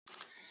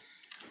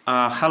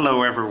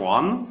Hello,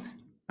 everyone.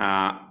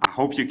 I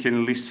hope you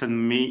can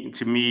listen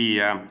to me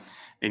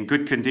in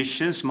good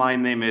conditions. My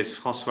name is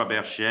François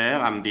Berger.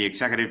 I'm the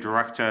Executive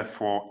Director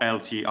for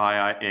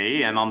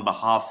LTIIA, and on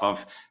behalf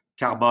of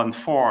Carbone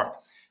for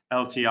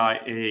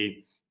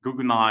LTIIA,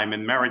 Guggenheim,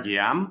 and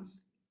Meridiam,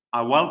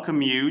 I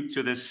welcome you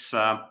to this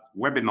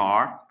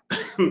webinar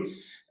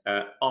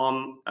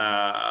on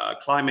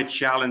climate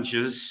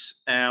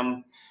challenges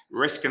and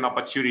risk and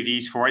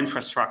opportunities for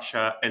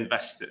infrastructure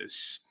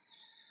investors.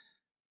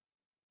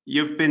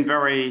 You've been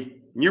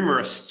very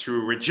numerous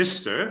to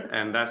register,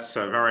 and that's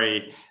a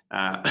very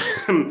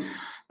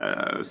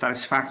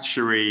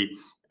satisfactory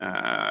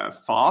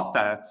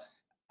thought.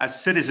 As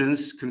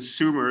citizens,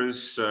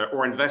 consumers,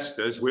 or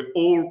investors, we're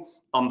all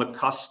on the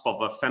cusp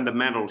of a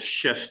fundamental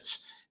shift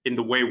in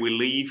the way we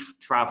live,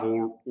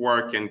 travel,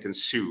 work, and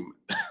consume.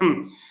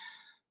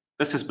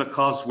 This is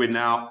because we're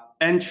now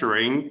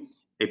entering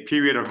a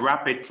period of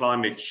rapid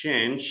climate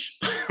change,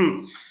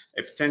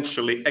 a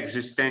potentially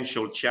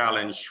existential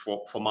challenge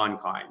for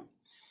mankind.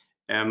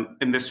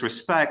 In this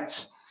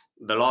respect,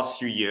 the last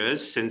few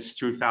years, since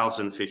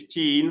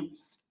 2015,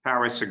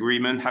 Paris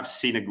Agreement have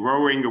seen a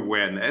growing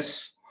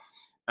awareness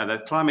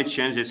that climate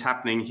change is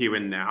happening here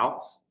and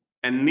now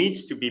and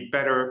needs to be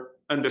better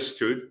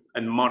understood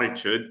and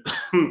monitored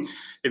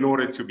in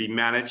order to be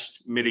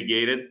managed,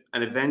 mitigated,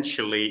 and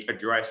eventually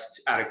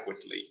addressed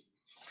adequately.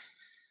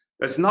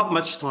 There's not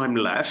much time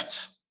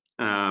left,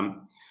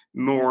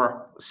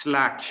 nor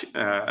slack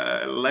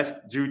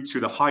left due to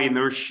the high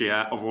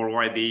inertia of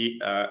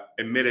already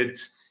emitted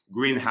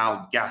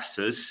greenhouse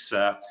gases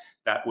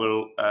that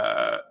will,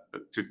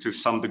 to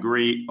some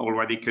degree,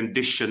 already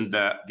condition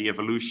the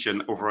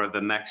evolution over the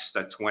next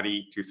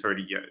 20 to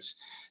 30 years.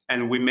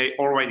 And we may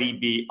already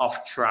be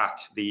off track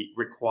the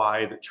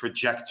required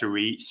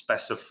trajectory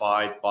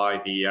specified by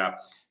the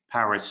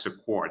Paris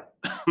Accord.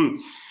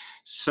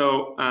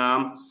 So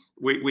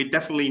we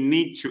definitely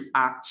need to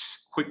act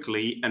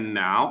quickly and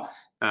now.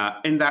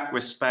 In that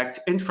respect,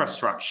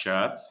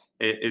 infrastructure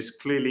is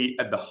clearly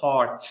at the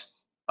heart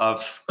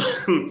of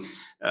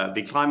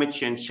the climate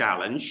change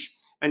challenge.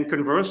 And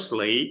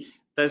conversely,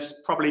 there's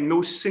probably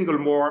no single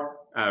more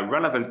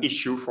relevant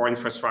issue for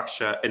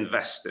infrastructure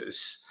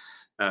investors.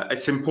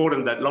 It's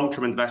important that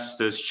long-term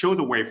investors show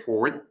the way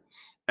forward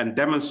and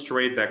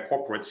demonstrate their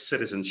corporate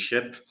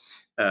citizenship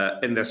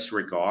in this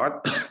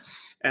regard.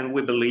 And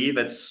we believe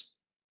it's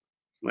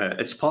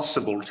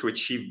possible to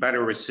achieve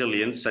better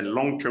resilience and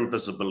long-term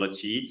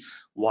visibility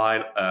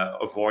while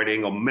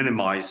avoiding or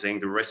minimizing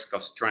the risk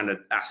of stranded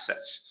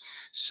assets.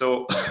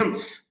 So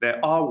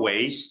there are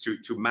ways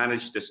to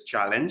manage this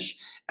challenge,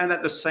 and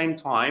at the same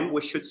time,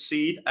 we should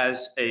see it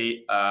as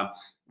a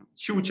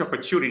huge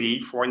opportunity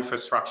for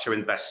infrastructure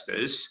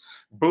investors,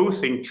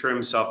 both in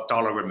terms of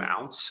dollar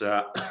amounts.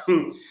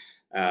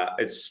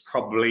 It's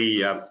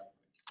probably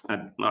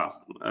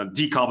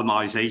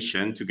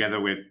decarbonization together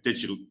with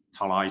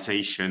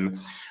digitalization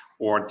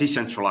or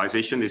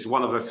decentralization is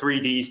one of the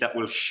 3Ds that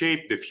will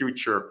shape the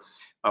future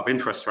of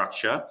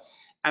infrastructure.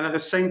 And at the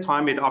same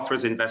time, it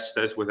offers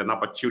investors with an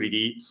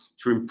opportunity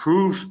to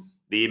improve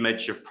the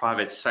image of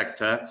private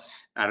sector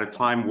at a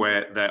time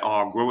where there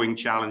are growing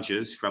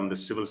challenges from the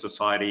civil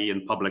society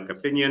and public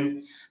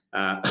opinion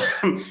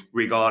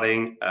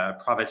regarding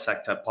private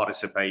sector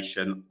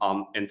participation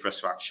on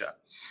infrastructure.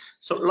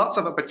 So lots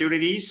of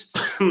opportunities,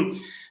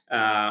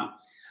 a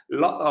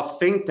lot of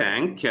think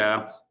tanks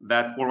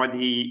that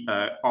already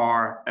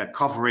are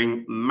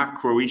covering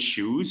macro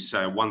issues.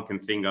 One can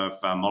think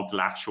of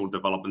multilateral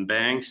development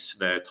banks,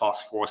 the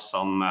task force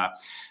on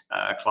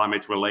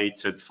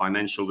climate-related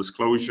financial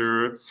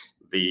disclosure,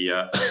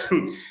 the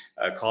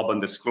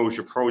carbon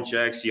disclosure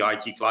projects, the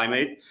IT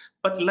climate,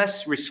 but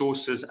less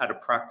resources at a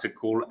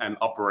practical and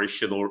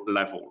operational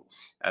level,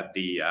 at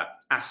the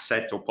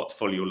asset or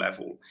portfolio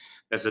level.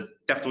 There's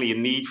definitely a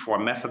need for a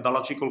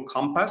methodological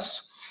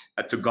compass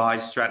to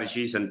guide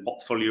strategies and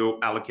portfolio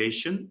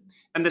allocation.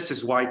 And this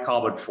is why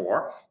Carbone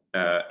for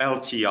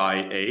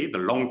LTIIA, the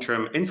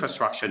Long-Term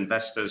Infrastructure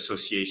Investors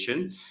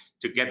Association,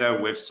 together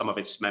with some of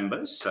its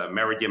members,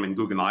 Meridiam and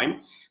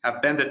Guggenheim,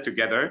 have banded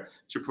together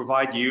to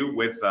provide you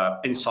with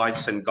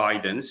insights and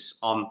guidance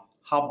on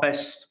how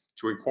best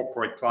to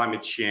incorporate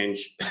climate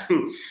change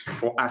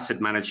for asset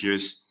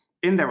managers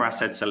in their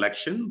asset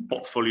selection,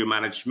 portfolio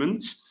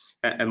management,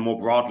 and more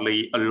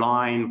broadly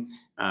align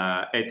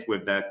it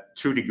with that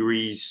 2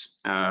 degrees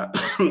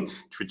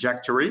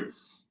trajectory,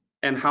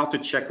 and how to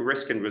check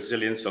risk and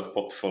resilience of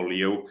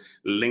portfolio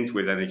linked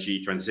with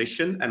energy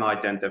transition and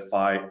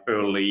identify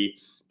early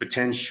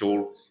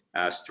potential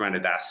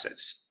stranded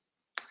assets.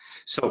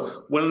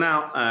 So we'll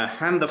now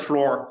hand the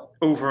floor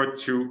over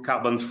to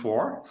Carbone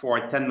for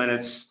a 10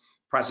 minutes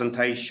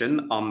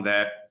presentation on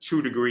the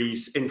 2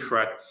 degrees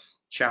infra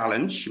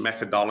challenge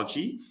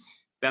methodology.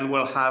 Then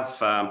we'll have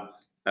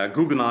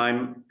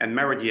Guggenheim and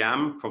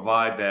Meridiam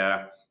provide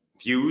their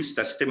views,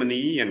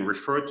 testimony, and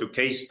refer to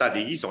case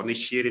studies or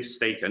initiatives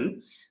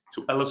taken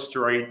to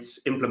illustrate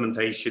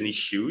implementation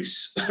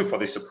issues for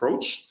this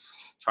approach,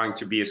 trying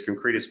to be as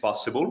concrete as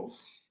possible.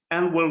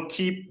 and we'll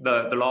keep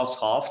the last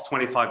half,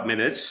 25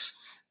 minutes,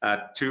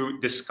 to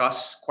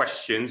discuss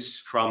questions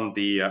from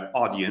the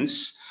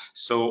audience.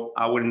 So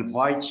I would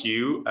invite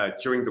you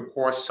during the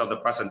course of the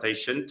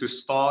presentation to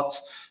start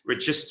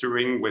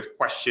registering with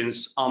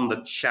questions on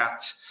the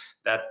chat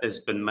that has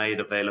been made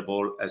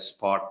available as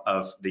part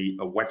of the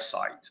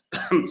website.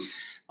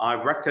 I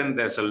reckon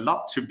there's a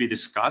lot to be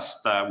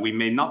discussed. We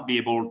may not be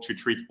able to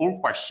treat all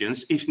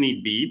questions. If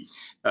need be,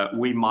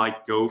 we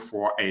might go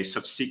for a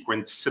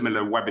subsequent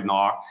similar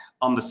webinar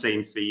on the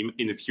same theme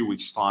in a few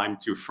weeks' time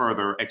to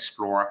further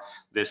explore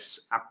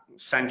this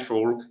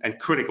central and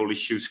critical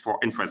issues for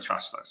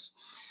infrastructures.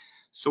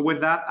 So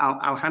with that,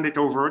 I'll hand it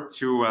over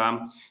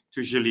to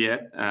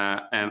Juliette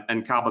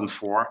and Carbone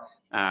 4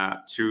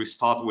 to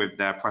start with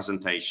their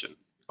presentation.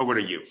 Over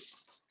to you.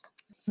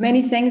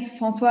 Many thanks,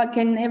 François.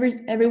 Can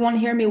everyone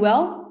hear me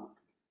well?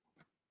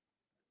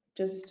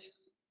 Just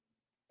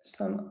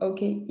some,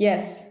 okay,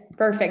 yes,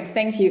 perfect,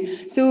 thank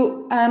you.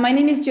 So my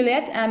name is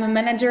Juliette, I'm a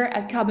manager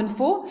at Carbone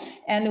 4,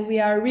 and we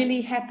are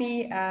really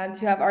happy to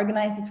have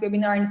organized this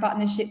webinar in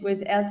partnership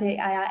with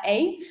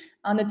LTIIA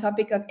on the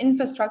topic of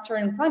infrastructure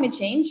and climate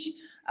change,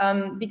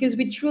 because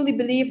we truly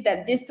believe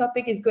that this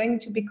topic is going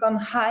to become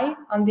high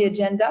on the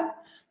agenda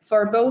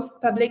for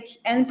both public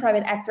and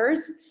private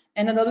actors,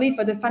 and not only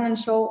for the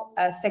financial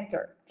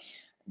sector.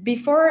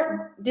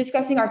 Before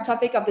discussing our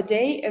topic of the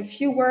day, a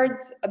few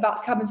words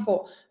about Carbone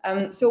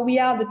 4. So we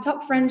are the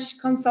top French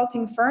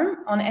consulting firm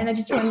on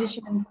energy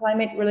transition and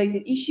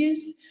climate-related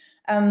issues.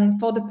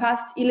 For the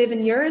past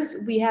 11 years,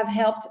 we have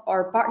helped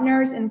our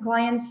partners and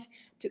clients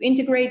to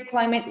integrate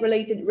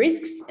climate-related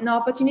risks and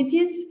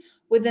opportunities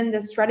within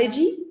the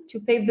strategy to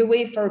pave the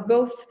way for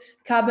both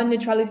carbon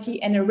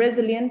neutrality and a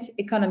resilient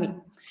economy.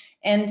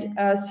 And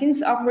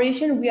since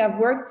operation, we have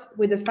worked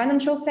with the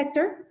financial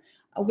sector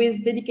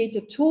with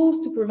dedicated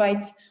tools to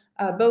provide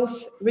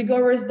both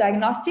rigorous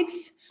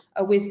diagnostics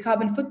with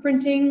carbon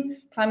footprinting,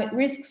 climate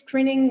risk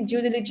screening,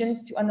 due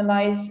diligence to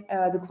analyze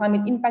the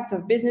climate impact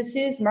of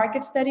businesses,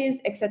 market studies,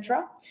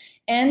 etc.,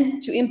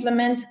 and to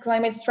implement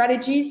climate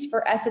strategies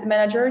for asset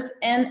managers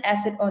and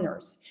asset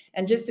owners.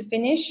 And just to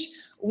finish,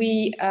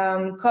 we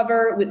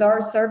cover with our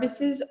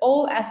services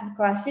all asset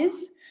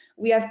classes.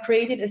 We have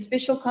created a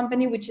special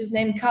company which is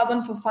named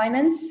Carbone for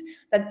Finance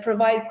that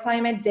provide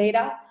climate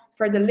data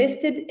for the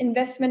listed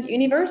investment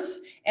universe,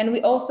 and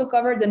we also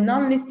cover the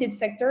non-listed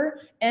sector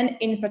and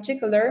in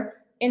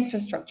particular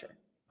infrastructure.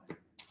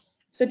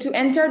 So to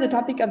enter the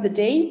topic of the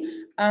day,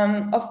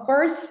 of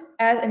course,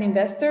 as an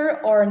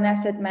investor or an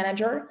asset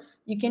manager,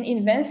 you can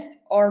invest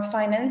or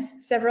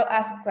finance several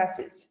asset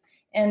classes.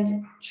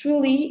 And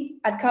truly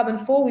at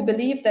Carbone 4, we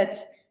believe that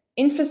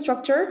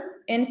infrastructure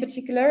in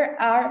particular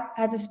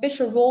has a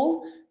special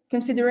role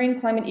considering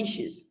climate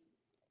issues.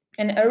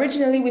 And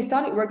originally we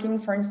started working,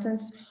 for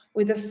instance,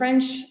 with the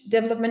French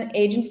Development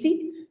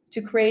Agency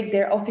to create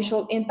their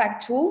official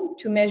impact tool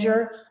to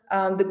measure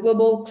the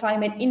global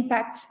climate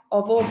impact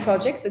of all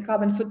projects, the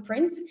carbon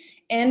footprints.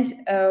 And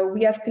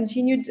we have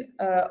continued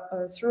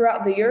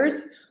throughout the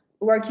years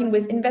working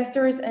with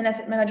investors and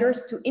asset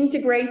managers to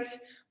integrate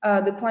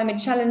the climate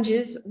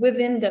challenges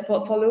within their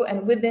portfolio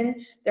and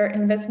within their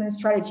investment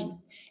strategy.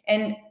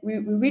 And we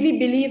really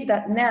believe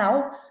that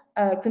now,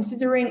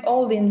 considering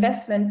all the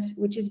investment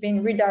which is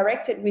being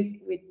redirected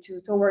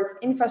towards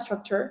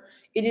infrastructure,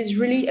 it is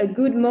really a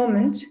good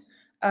moment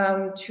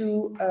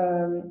to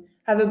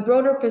have a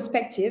broader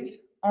perspective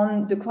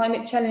on the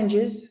climate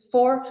challenges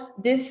for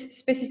this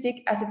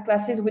specific asset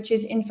classes, which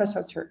is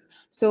infrastructure.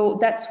 So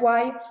that's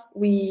why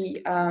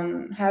we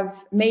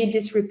have made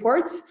this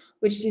report,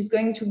 which is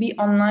going to be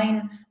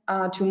online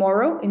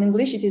tomorrow in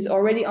English. It is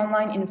already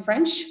online in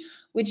French,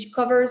 which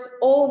covers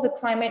all the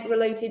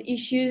climate-related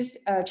issues,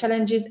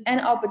 challenges,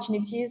 and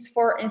opportunities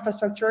for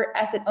infrastructure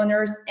asset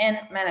owners and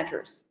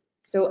managers.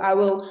 So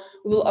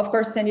we will of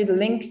course send you the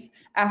links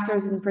after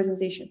the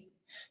presentation.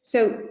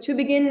 So to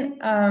begin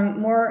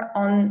more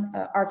on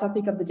our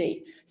topic of the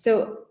day.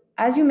 So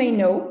as you may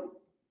know,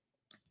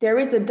 there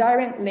is a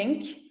direct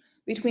link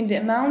between the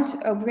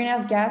amount of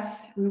greenhouse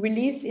gas we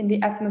release in the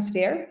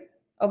atmosphere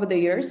over the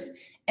years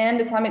and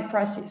the climate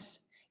crisis.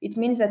 It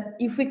means that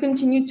if we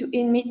continue to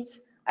emit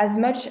as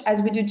much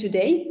as we do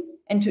today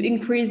and to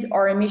increase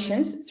our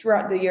emissions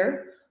throughout the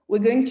year, we're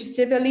going to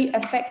severely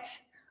affect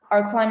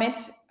our climate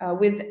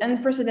with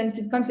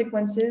unprecedented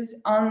consequences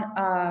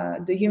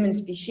on the human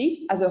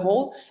species as a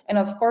whole, and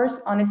of course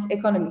on its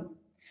economy.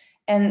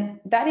 And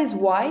that is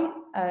why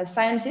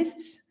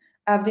scientists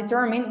have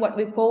determined what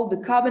we call the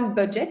carbon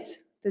budget.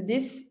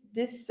 This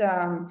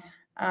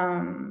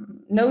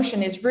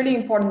notion is really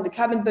important, the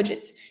carbon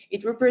budget.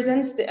 It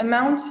represents the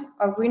amount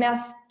of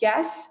greenhouse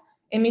gas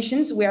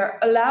emissions we are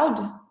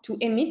allowed to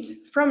emit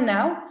from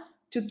now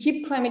to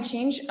keep climate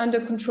change under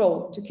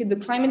control, to keep the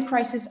climate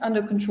crisis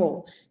under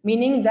control,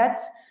 meaning that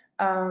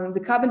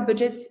the carbon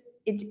budget,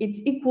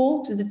 it's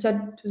equal to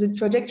the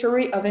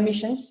trajectory of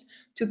emissions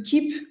to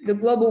keep the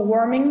global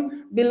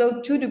warming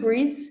below 2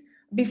 degrees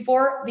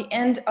before the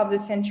end of the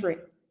century.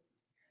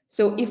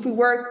 So if we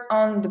work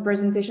on the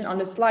presentation, on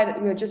the slide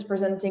that we are just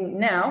presenting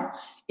now,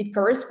 it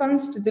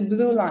corresponds to the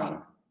blue line,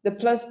 the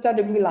plus third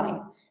degree line.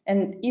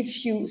 And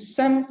if you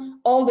sum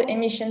all the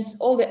emissions,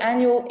 all the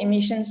annual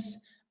emissions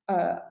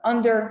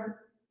under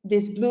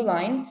this blue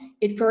line,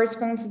 it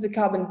corresponds to the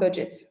carbon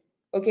budget.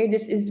 Okay,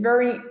 this is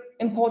very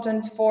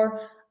important for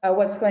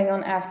what's going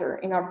on after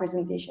in our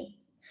presentation.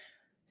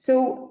 So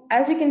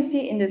as you can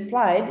see in the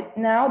slide,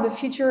 now the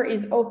future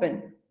is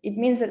open. It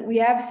means that we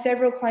have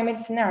several climate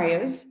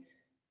scenarios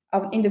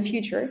in the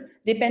future,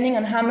 depending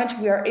on how much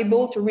we are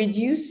able to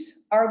reduce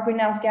our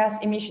greenhouse gas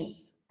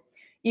emissions.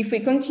 If we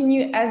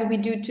continue as we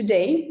do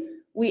today,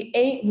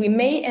 we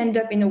may end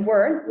up in a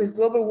world with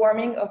global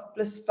warming of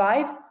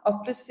 +5 or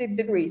 +6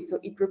 degrees. So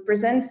it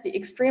represents the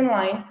extreme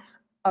line,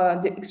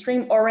 the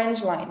extreme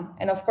orange line.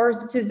 And of course,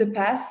 this is the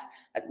path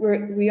that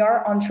we are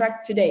on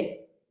track today.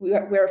 We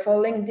are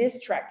following this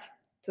track.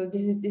 So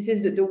this is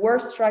the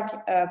worst track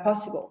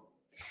possible.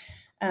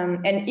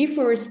 And if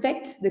we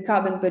respect the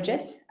carbon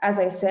budget, as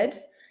I said,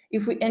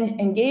 if we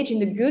engage in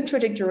the good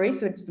trajectory,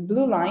 so it's the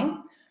blue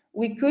line,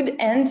 we could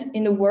end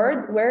in a world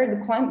where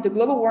the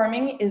global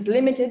warming is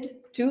limited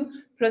to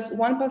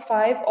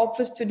 +1.5 or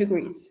 +2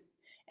 degrees.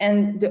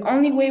 And the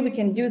only way we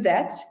can do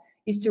that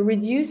is to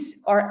reduce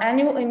our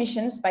annual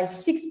emissions by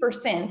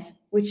 6%,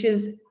 which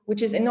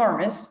is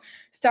enormous,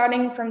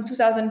 starting from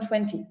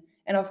 2020.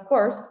 And of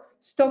course,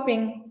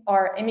 stopping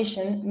our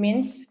emission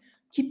means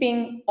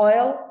keeping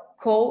oil,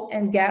 coal,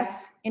 and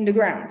gas in the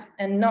ground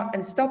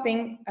and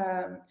stopping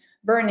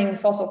burning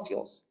fossil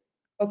fuels.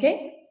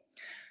 Okay?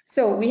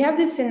 So we have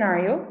this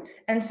scenario,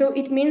 and so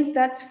it means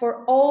that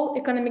for all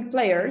economic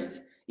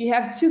players, you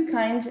have two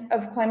kinds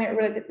of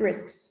climate-related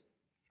risks.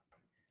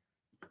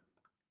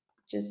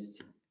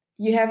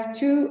 You have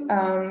two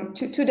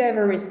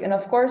diverse risks, and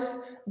of course,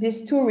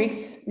 these two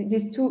risks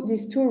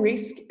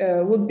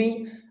would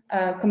be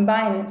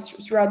combined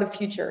throughout the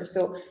future.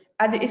 So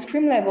at the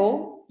extreme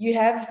level, you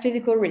have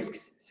physical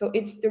risks. So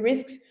it's the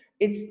risks.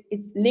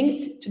 It's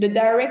linked to the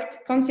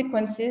direct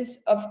consequences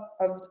of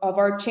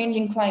our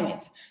changing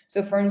climate.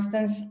 So for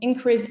instance,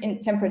 increase in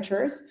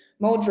temperatures,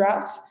 more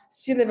droughts,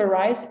 sea level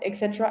rise,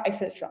 etc.,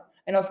 etc.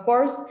 And of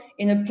course,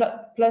 in a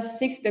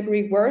 +6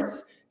 degree world,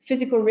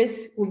 physical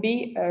risks will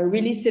be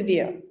really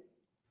severe.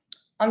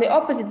 On the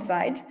opposite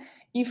side,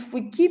 if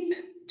we keep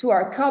to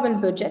our carbon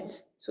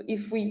budget, so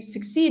if we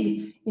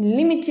succeed in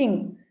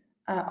limiting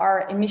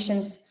our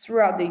emissions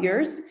throughout the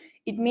years,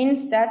 it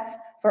means that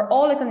for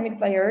all economic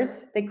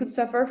players, they could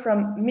suffer from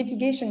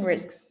mitigation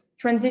risks,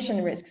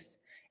 transition risks.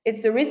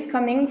 It's a risk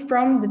coming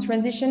from the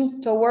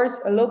transition towards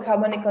a low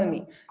carbon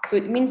economy. So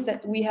it means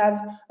that we have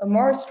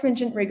more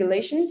stringent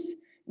regulations,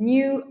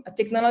 new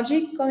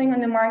technology coming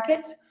on the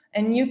market,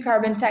 and new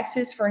carbon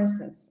taxes, for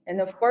instance. And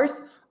of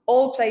course,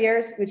 all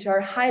players which are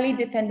highly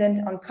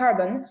dependent on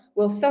carbon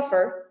will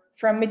suffer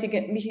from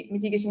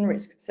mitigation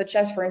risks, such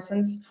as, for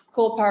instance,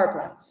 coal power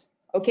plants.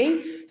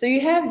 Okay, so you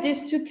have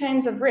these two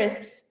kinds of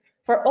risks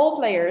for all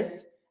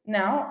players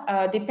now,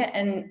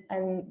 and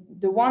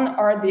the one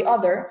or the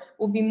other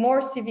will be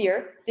more severe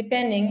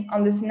depending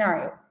on the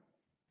scenario.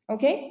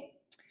 Okay,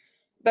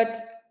 but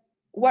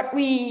what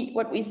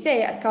we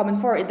say at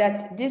Carbone4 is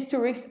that these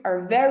two risks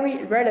are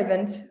very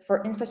relevant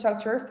for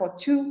infrastructure for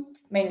two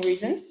main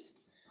reasons.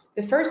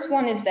 The first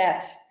one is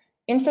that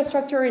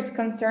infrastructure is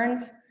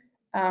concerned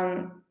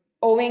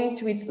owing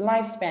to its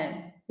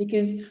lifespan,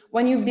 because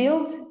when you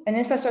build an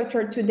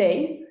infrastructure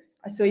today,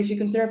 so if you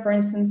consider, for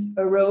instance,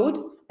 a road,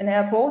 an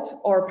airport,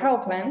 or a power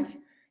plant,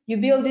 you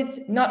build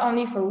it not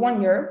only for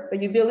 1 year,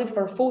 but you build it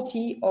for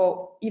 40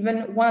 or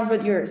even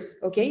 100 years,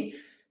 okay?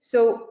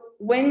 So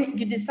when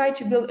you decide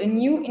to build a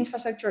new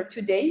infrastructure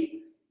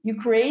today, you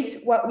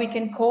create what we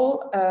can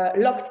call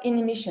locked-in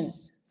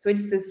emissions. So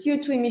it's the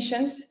CO2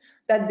 emissions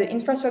that the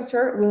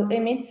infrastructure will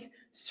emit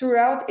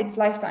throughout its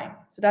lifetime.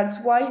 So that's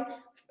why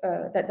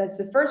that's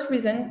the first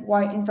reason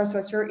why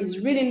infrastructure is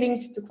really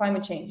linked to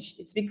climate change.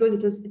 It's because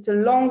it's a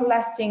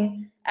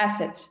long-lasting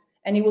asset,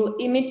 and it will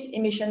emit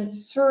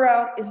emissions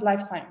throughout its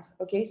lifetimes.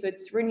 Okay, so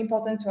it's really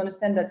important to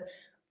understand that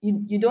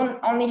you don't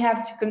only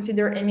have to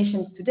consider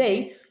emissions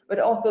today, but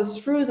also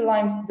through the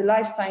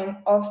lifetime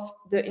of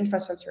the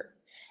infrastructure.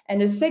 And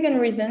the second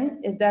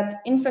reason is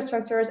that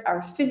infrastructures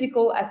are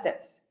physical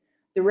assets.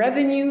 The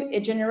revenue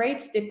it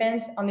generates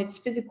depends on its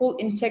physical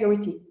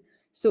integrity.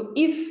 So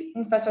if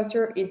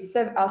infrastructure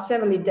are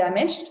severely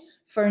damaged,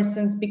 for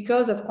instance,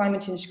 because of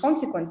climate change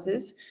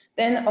consequences,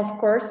 then of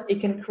course it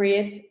can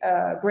create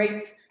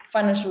great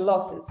financial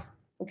losses.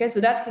 Okay, so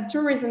that's the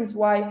two reasons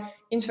why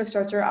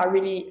infrastructure are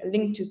really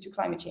linked to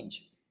climate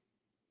change.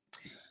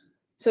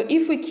 So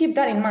if we keep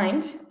that in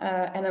mind,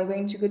 and I'm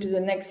going to go to the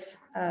next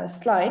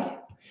slide,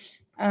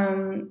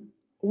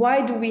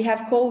 why do we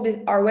have called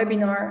our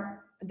webinar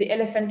the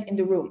elephant in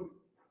the room?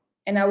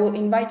 And I will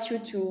invite you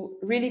to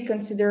really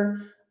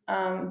consider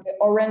the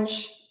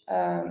orange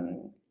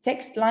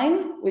text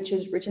line, which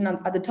is written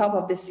at the top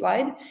of this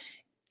slide.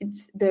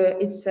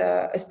 It's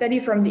a study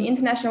from the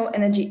International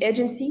Energy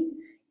Agency.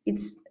 It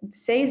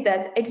says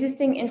that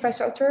existing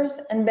infrastructures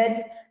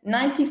embed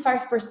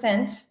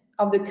 95%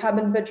 of the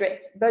carbon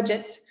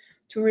budget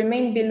to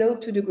remain below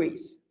 2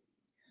 degrees.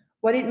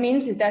 What it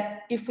means is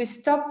that if we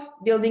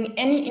stop building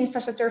any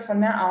infrastructure from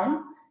now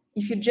on,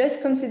 if you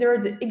just consider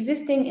the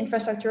existing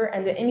infrastructure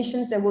and the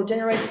emissions that will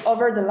generate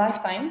over the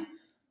lifetime,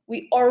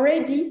 we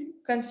already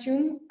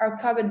consume our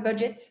carbon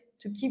budget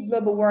to keep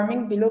global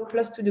warming below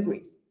 +2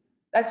 degrees.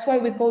 That's why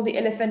we call the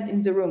elephant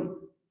in the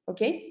room,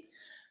 okay?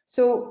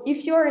 So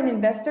if you're an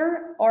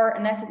investor or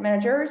an asset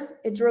manager,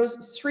 it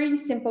draws 3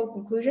 simple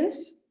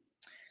conclusions.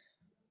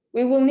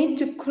 We will need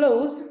to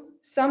close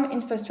some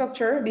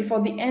infrastructure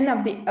before the end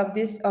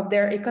of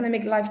their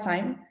economic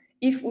lifetime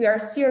if we are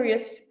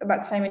serious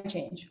about climate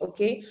change,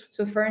 okay?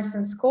 So for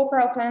instance, coal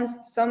power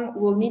plants, some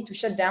will need to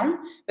shut down,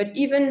 but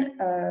even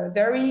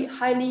very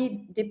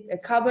highly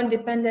carbon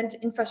dependent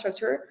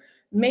infrastructure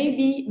may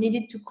be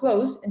needed to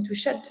close and to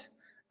shut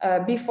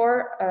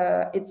before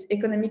its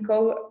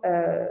economical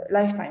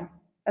lifetime.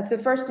 That's the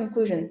first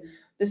conclusion.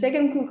 The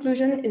second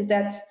conclusion is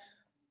that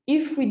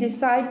if we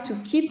decide to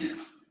keep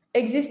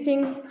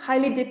existing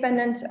highly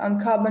dependent on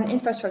carbon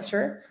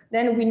infrastructure,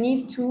 then we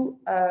need to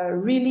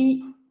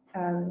really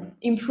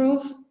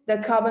improve the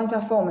carbon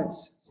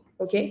performance,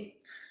 okay?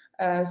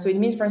 So it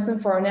means, for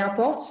instance, for an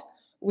airport,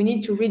 we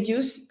need to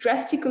reduce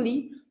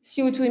drastically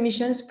CO2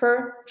 emissions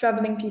per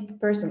traveling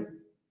person.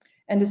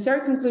 And the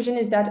third conclusion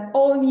is that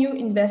all new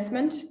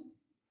investment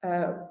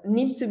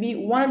needs to be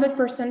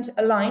 100%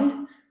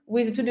 aligned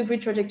with the 2-degree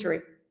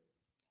trajectory.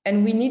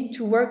 And we need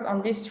to work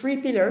on these 3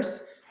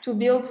 pillars to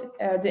build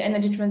the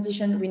energy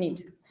transition we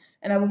need.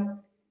 And I will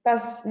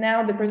pass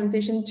now the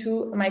presentation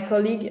to my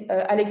colleague,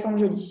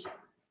 Alexandre Joly.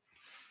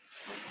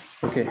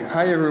 Okay,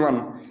 hi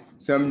everyone.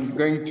 So I'm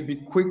going to be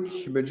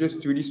quick, but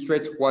just to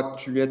illustrate what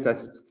Juliette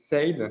has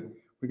said,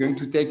 we're going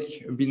to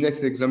take a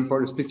business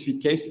example, a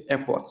specific case,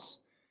 airports.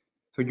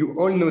 So you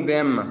all know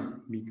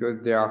them because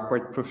they are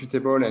quite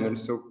profitable and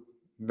also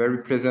very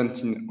present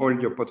in all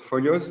your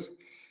portfolios.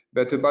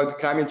 But about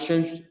climate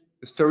change,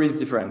 the story is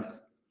different.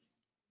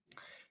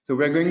 So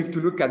we're going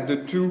to look at the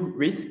 2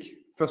 risks.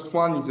 First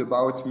one is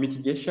about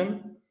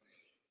mitigation.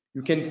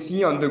 You can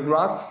see on the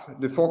graph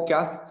the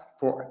forecast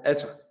for air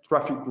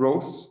traffic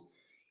growth.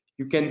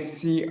 You can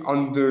see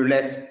on the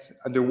left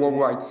at the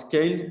worldwide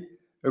scale,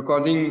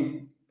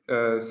 according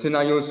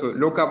scenarios, so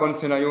low carbon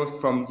scenarios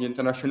from the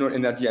International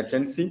Energy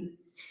Agency.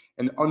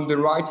 And on the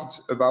right,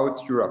 it's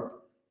about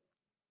Europe.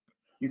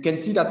 You can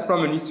see that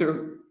from an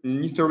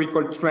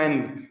historical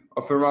trend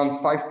of around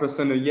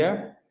 5% a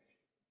year,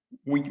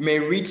 we may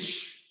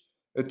reach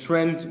a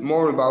trend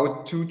more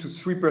about 2 to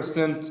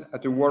 3%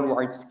 at a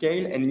worldwide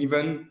scale and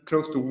even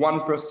close to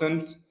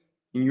 1%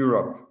 in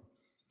Europe.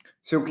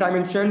 So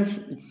climate change,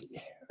 it's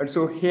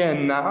also here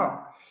and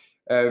now.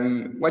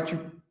 What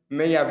you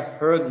may have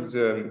heard is,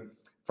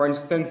 for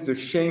instance, the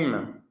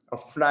shame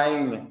of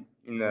flying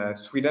in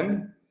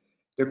Sweden.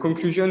 The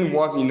conclusion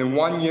was in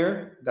 1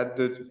 year that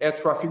the air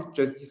traffic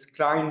just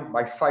declined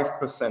by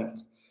 5%.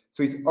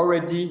 So it's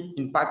already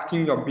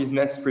impacting your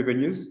business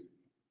revenues.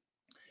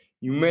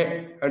 You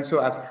may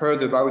also have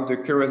heard about the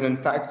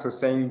kerosene tax, so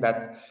saying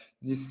that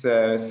this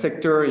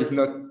sector is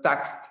not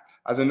taxed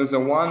as another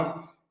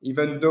one,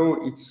 even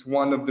though it's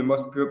one of the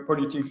most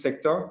polluting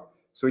sector.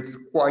 So it's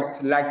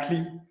quite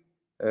likely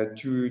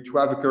to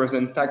have a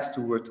kerosene tax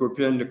to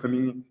appear in the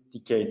coming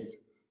decades.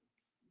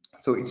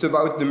 So it's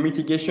about the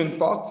mitigation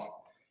part.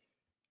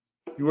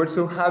 You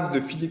also have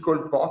the physical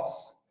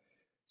parts.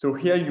 So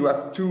here you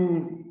have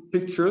 2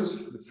 pictures.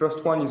 The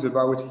first one is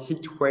about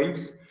heat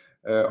waves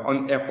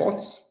on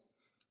airports.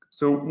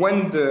 So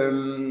when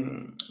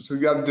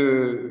you have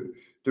the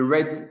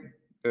red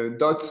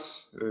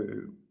dots,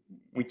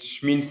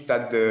 which means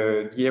that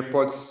the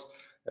airports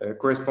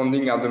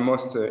corresponding are the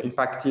most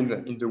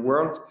impacted in the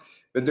world.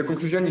 But the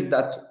conclusion is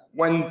that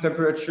when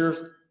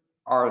temperatures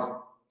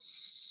are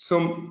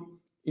so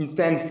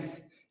intense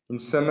in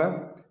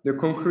summer, the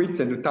concrete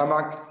and the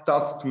tarmac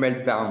starts to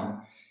melt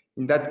down.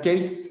 In that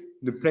case,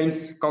 the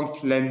planes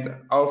can't land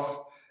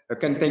off,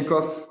 can take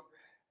off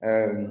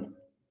and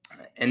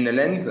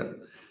land.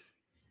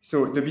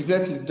 So the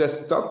business is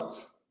just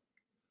stopped.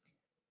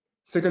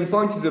 Second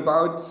point is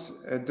about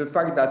the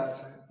fact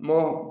that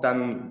more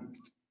than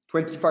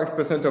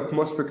 25% of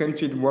most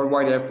frequented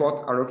worldwide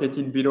airports are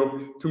located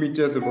below 2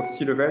 meters above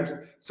sea level.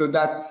 So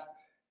that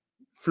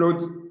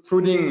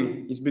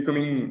flooding is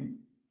becoming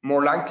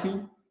more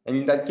likely. And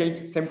in that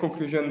case, same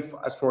conclusion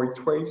as for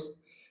heat waves,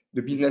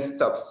 the business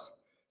stops.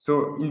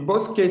 So in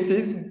both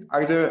cases,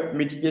 either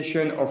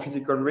mitigation or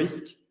physical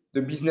risk,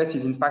 the business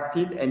is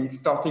impacted and it's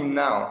starting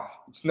now.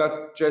 It's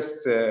not just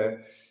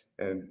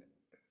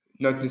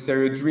not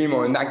necessarily a dream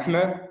or a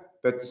nightmare,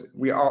 but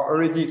we are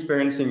already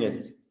experiencing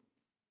it.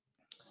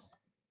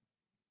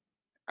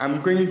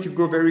 I'm going to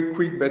go very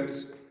quick, but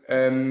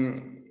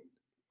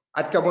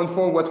at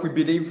Carbone4, what we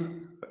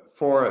believe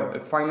for a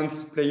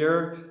finance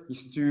player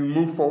is to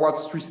move forward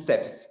 3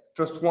 steps.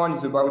 First one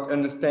is about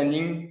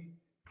understanding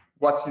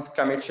what is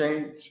climate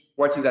change,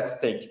 what is at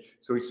stake.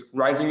 So it's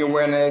raising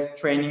awareness,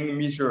 training,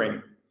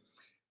 measuring.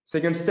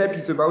 Second step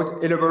is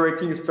about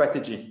elaborating a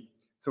strategy.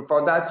 So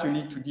for that, you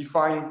need to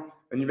define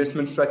an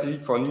investment strategy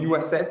for new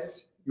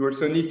assets. You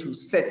also need to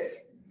set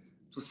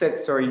set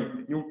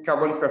new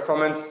carbon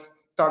performance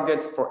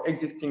targets for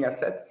existing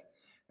assets,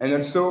 and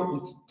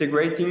also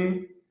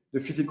integrating the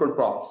physical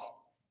parts.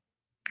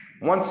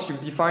 Once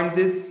you've defined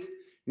this,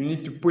 you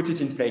need to put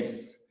it in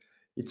place.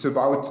 It's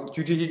about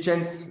due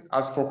diligence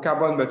as for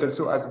carbon, but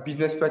also as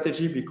business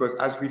strategy, because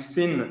as we've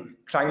seen,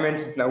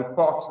 climate is now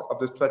part of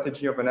the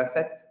strategy of an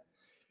asset.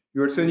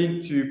 You also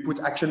need to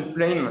put action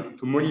plan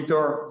to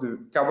monitor the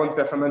carbon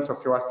performance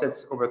of your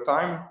assets over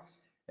time.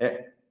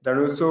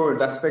 There's also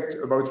an aspect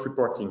about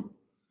reporting.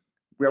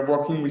 We are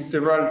working with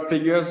several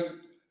players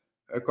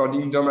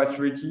according to their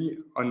maturity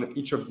on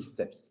each of these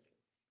steps.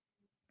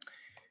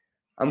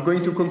 I'm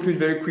going to conclude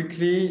very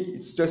quickly.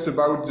 It's just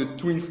about the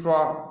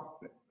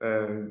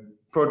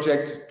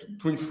project,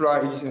 two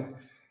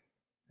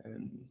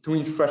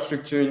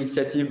infrastructure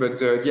initiative, but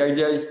the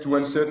idea is to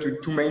answer to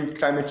two main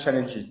climate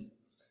challenges.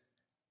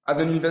 As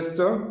an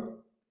investor,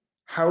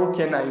 how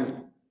can I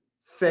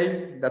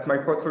say that my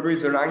portfolio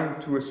is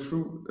aligned to a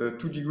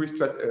 2-degree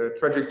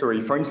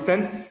trajectory? For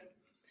instance,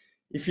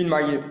 if in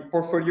my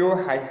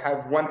portfolio I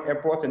have 1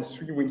 airport and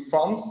 3 wind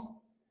farms,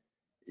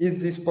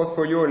 is this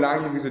portfolio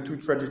aligned with the 2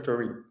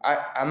 trajectory?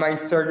 Am I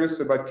serious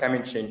about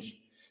climate change?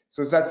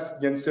 So that's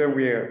the answer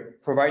we're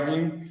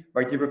providing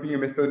by developing a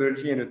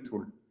methodology and a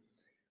tool.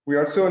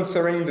 We're also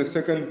answering the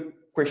second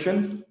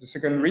question, the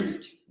second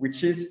risk,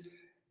 which is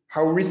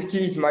how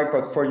risky is my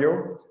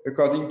portfolio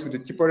according to the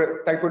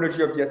typology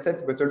of the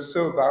assets, but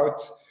also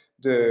about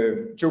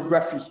the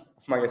geography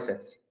of my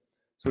assets.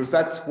 So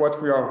that's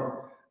what we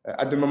are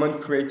at the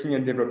moment creating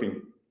and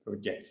developing. So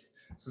yes,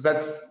 so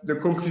that's the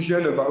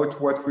conclusion about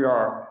what we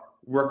are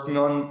working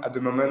on at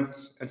the moment,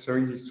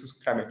 answering these 2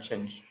 climate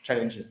change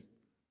challenges.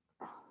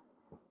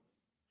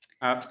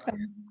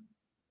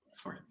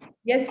 Sorry.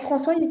 Yes,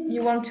 François,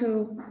 you want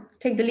to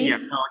take the lead? Yeah,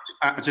 no,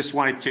 I just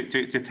wanted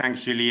to thank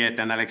Juliette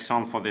and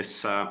Alexandre for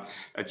this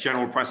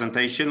general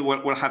presentation.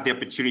 We'll have the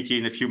opportunity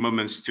in a few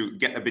moments to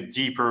get a bit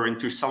deeper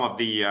into some of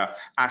the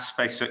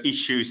aspects or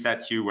issues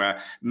that you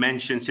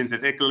mentioned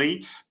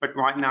synthetically. But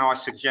right now, I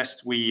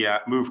suggest we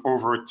move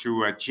over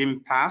to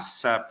Jim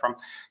Pass,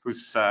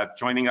 who's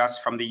joining us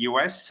from the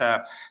US,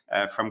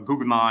 from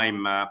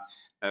Guggenheim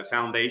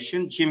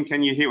Foundation. Jim,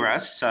 can you hear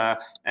us?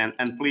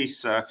 And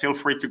please feel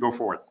free to go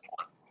forward.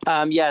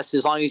 Yes,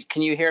 as long as,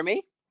 can you hear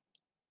me?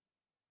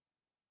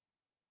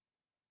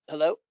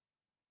 Hello?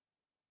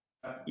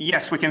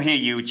 Yes, we can hear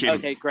you, Jim.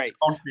 Okay, great.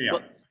 Well,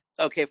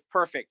 okay,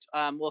 perfect.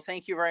 Well,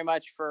 thank you very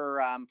much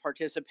for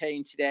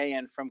participating today.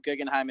 And from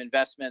Guggenheim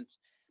Investments,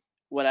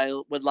 what I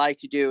would like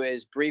to do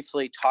is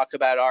briefly talk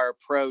about our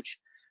approach,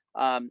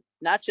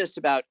 not just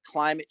about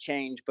climate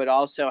change, but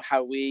also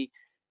how we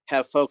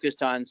have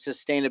focused on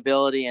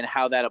sustainability and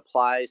how that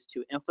applies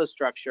to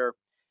infrastructure.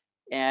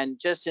 And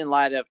just in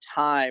light of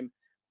time,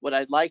 what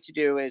I'd like to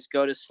do is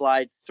go to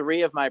slide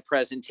 3 of my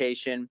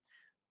presentation,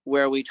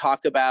 where we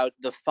talk about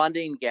the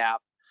funding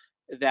gap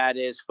that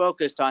is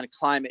focused on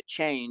climate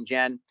change.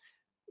 And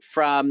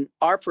from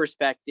our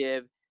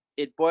perspective,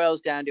 it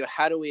boils down to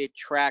how do we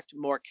attract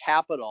more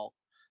capital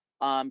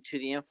to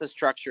the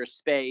infrastructure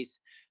space,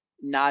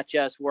 not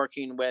just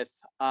working with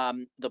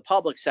the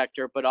public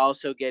sector, but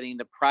also getting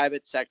the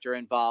private sector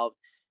involved,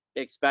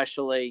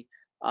 especially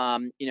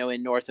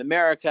in North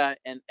America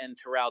and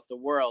throughout the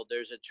world.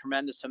 There's a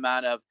tremendous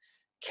amount of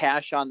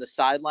cash on the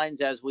sidelines,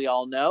 as we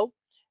all know,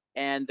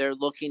 and they're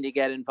looking to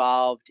get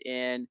involved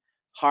in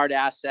hard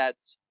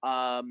assets,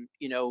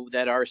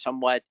 that are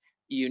somewhat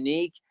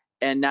unique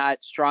and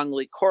not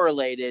strongly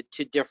correlated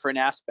to different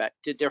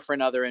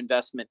other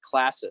investment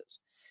classes.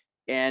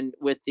 And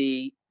with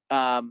the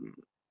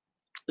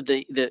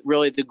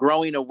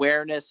growing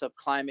awareness of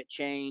climate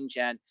change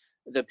and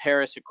the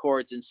Paris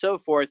Accords and so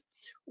forth,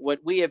 what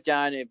we have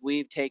done is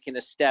we've taken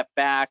a step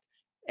back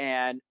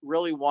and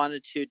really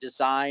wanted to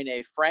design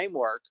a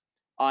framework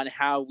on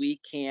how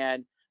we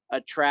can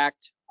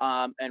attract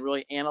and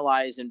really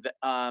analyze in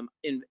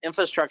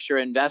infrastructure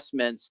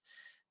investments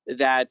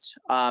that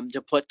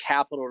to put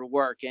capital to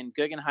work. And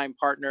Guggenheim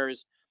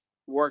Partners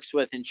works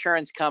with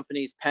insurance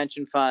companies,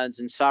 pension funds,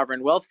 and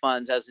sovereign wealth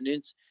funds as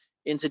an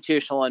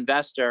institutional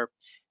investor.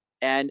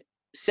 And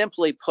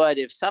simply put,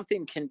 if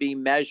something can be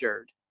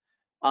measured,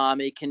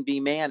 it can be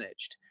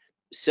managed.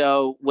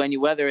 So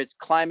whether it's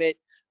climate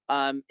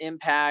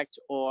impact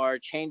or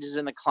changes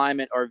in the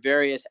climate or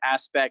various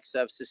aspects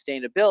of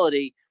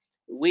sustainability,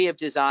 we have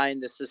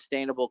designed the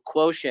sustainable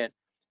quotient,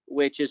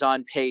 which is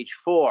on page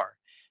 4,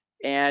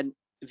 and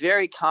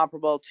very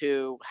comparable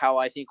to how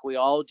I think we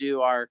all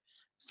do our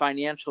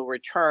financial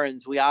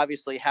returns. We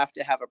obviously have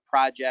to have a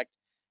project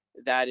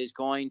that is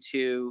going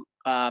to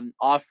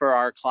offer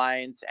our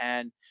clients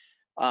and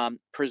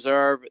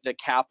preserve the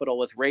capital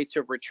with rates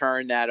of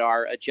return that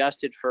are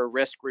adjusted for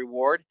risk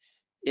reward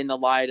in the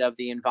light of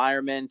the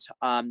environment,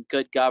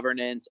 good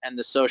governance, and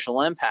the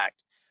social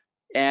impact.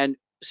 And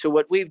so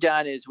what we've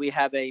done is we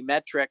have a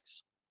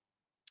metrics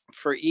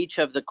for each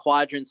of the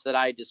quadrants that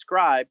I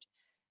described,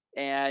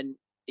 and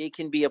it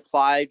can be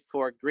applied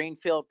for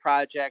greenfield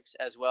projects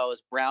as well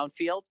as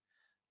brownfield.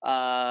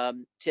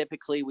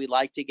 Typically, we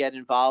like to get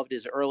involved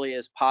as early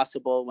as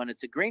possible when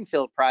it's a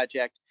greenfield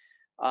project.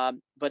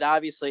 But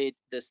obviously,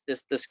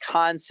 this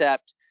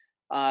concept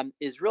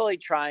is really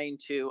trying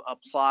to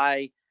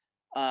apply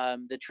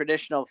the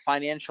traditional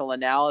financial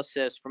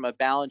analysis from a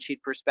balance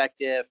sheet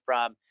perspective,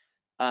 from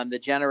the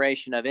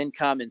generation of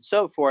income and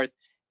so forth,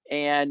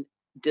 and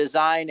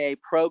design a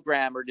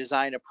program or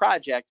design a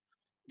project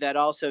that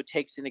also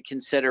takes into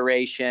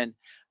consideration,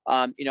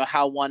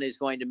 how one is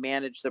going to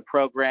manage the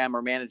program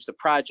or manage the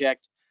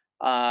project.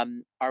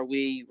 Are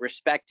we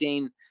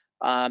respecting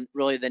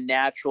really the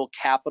natural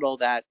capital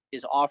that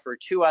is offered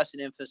to us,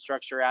 an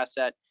infrastructure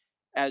asset,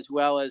 as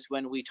well as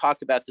when we talk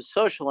about the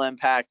social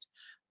impact,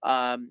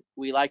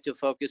 we like to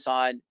focus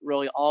on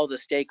really all the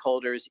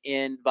stakeholders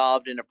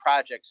involved in a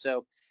project.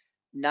 So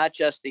not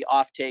just the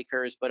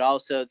off-takers, but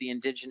also the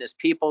indigenous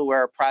people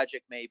where a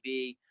project may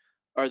be,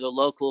 or the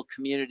local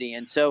community.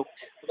 And so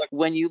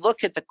when you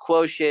look at the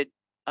quotient,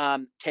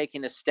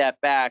 taking a step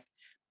back,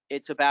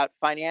 it's about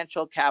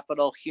financial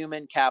capital,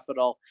 human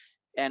capital,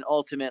 and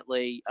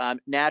ultimately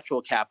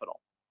natural capital.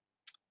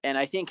 And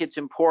I think it's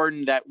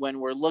important that when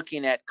we're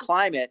looking at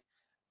climate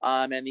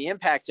and the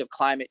impact of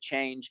climate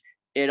change,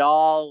 it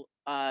all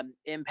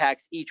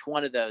impacts each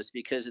one of those,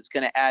 because it's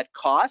going to add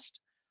cost.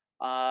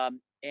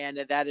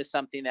 And that is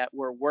something that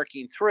we're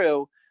working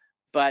through.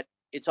 But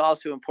it's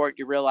also important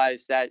to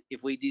realize that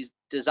if we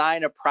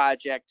design a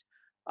project,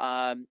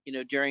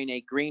 during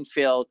a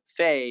greenfield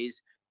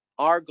phase,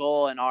 our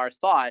goal and our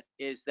thought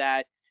is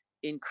that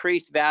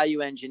increased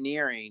value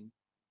engineering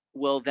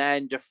will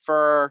then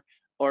defer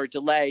or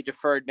delay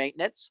deferred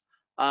maintenance.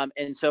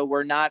 And so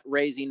we're not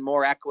raising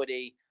more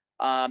equity,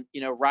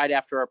 right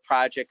after a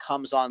project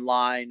comes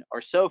online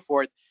or so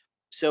forth.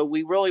 So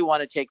we really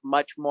want to take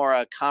much more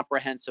a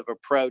comprehensive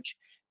approach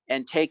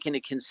and take into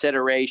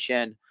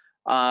consideration,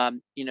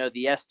 the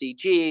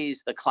SDGs,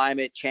 the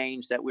climate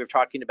change that we're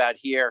talking about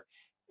here,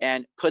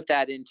 and put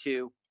that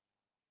into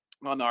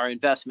our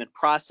investment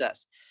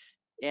process.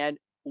 And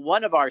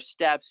one of our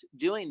steps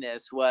doing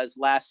this was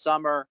last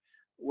summer,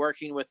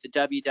 working with the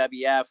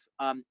WWF,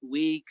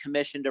 we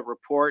commissioned a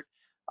report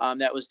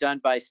that was done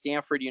by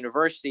Stanford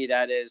University.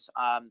 That is,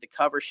 the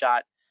cover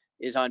shot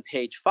is on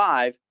page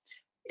 5.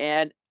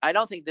 And I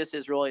don't think this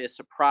is really a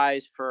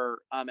surprise for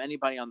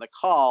anybody on the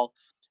call,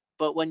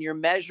 but when you're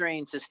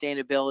measuring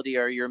sustainability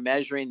or you're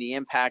measuring the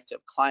impact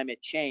of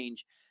climate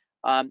change,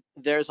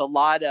 there's a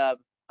lot of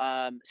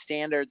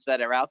standards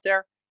that are out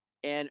there.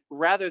 And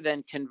rather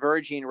than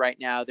converging right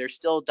now, they're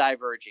still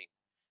diverging.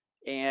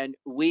 And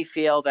we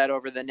feel that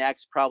over the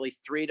next probably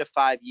 3 to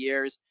 5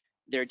 years,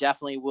 there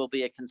definitely will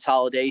be a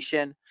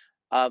consolidation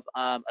of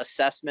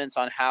assessments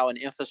on how an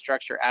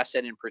infrastructure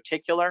asset in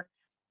particular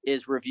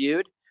is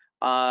reviewed.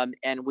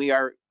 And we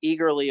are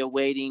eagerly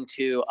awaiting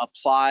to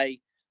apply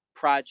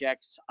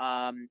projects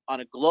on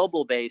a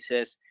global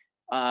basis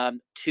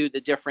to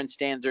the different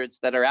standards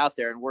that are out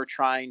there. And we're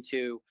trying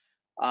to,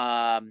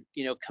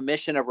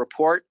 commission a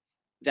report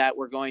that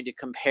we're going to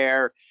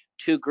compare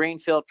 2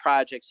 greenfield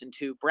projects and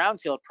 2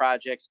 brownfield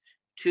projects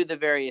to the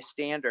various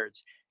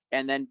standards.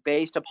 And then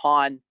based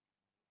upon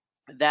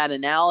that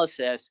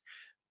analysis,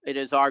 it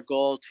is our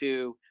goal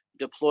to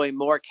deploy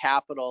more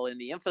capital in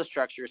the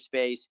infrastructure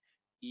space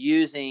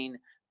using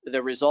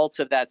the results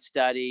of that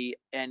study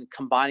and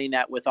combining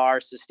that with our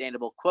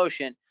sustainable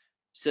quotient,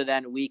 so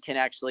then we can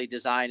actually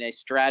design a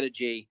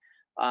strategy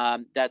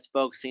that's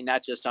focusing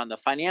not just on the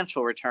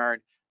financial return,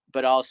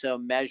 but also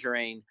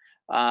measuring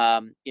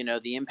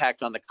the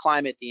impact on the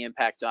climate, the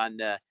impact on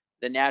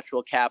the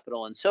natural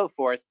capital and so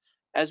forth,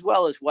 as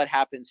well as what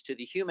happens to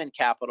the human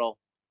capital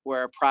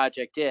where a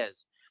project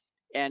is.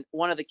 And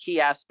one of the key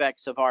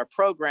aspects of our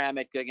program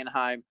at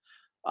Guggenheim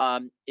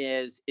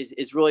is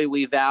really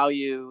we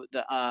value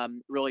the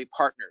really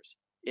partners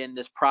in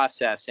this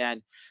process.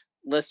 And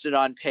listed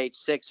on page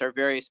 6 are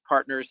various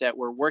partners that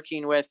we're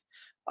working with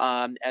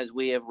as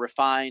we have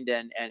refined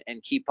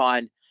and keep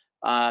on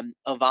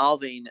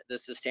evolving the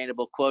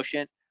sustainable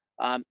quotient.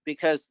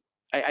 Because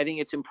I think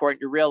it's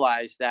important to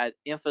realize that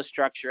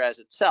infrastructure as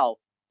itself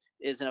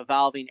is an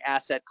evolving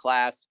asset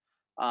class,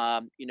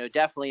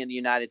 definitely in the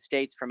United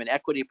States from an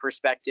equity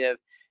perspective.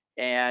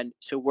 And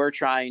so we're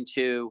trying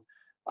to,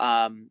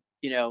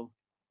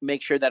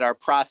 make sure that our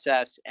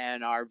process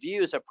and our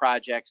views of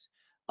projects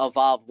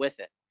evolve with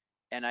it.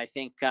 And I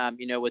think,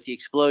 with the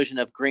explosion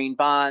of green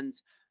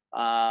bonds,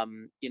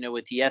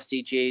 with the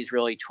SDGs,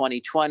 really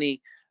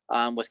 2020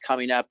 was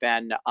coming up,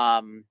 and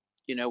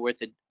with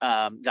the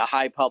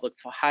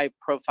high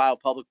profile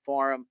public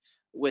forum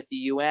with the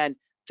UN,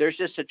 there's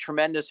just a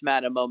tremendous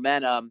amount of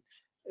momentum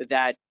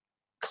that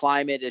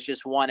climate is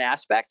just one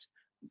aspect,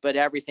 but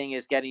everything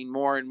is getting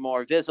more and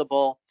more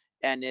visible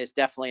and is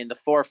definitely in the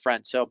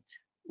forefront. So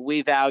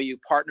we value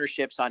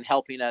partnerships on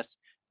helping us,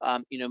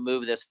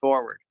 move this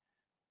forward.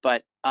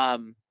 But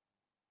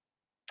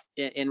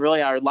in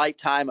really our light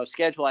time of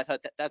schedule, I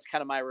thought that's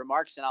kind of my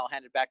remarks, and I'll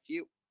hand it back to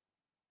you.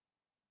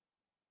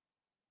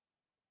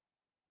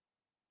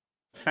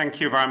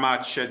 Thank you very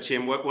much,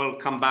 Jim. We'll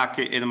come back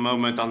in a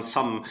moment on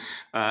some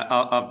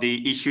of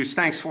the issues.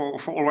 Thanks for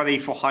already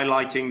for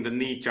highlighting the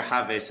need to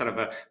have a sort of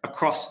a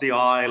across the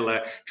aisle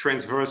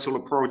transversal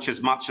approach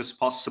as much as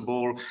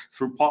possible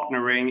through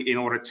partnering in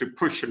order to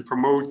push and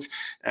promote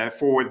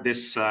forward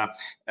this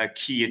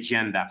key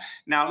agenda.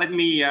 Now, let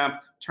me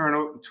turn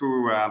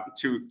to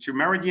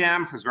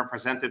Meridiam, who's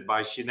represented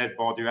by Ginette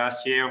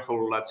Borduas, who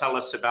will tell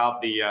us about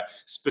the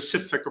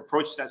specific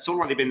approach that's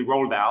already been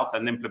rolled out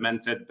and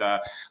implemented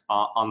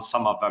on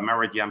some of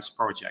Meridiam's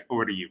project.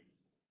 Over to you.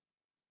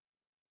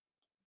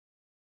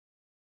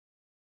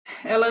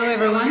 Hello,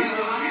 everyone.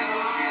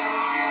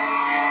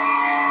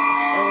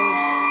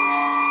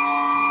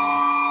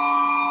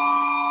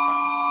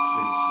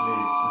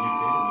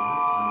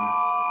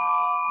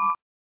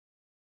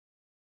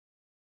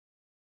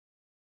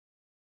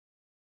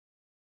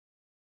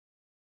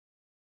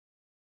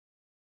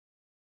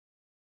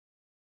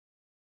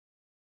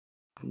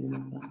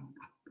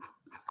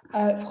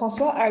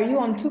 François, are you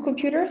on 2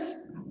 computers?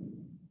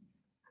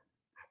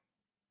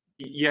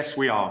 Yes,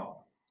 we are.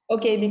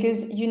 Okay,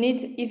 because you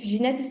need, if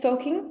Ginette is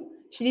talking,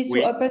 she needs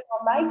to open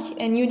her mic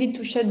and you need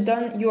to shut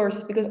down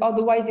yours, because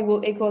otherwise it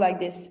will echo like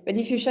this. But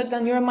if you shut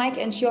down your mic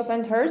and she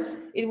opens hers,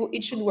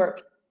 it should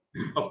work.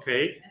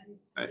 Okay.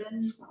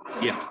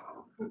 Yeah.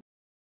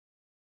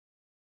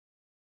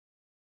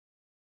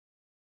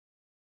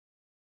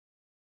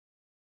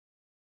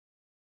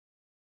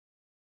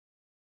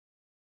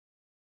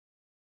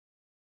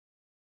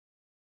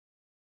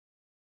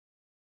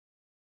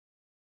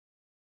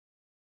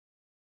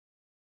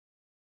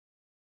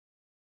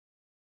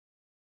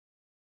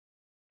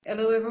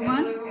 Hello,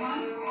 everyone.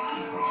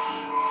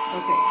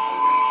 Okay.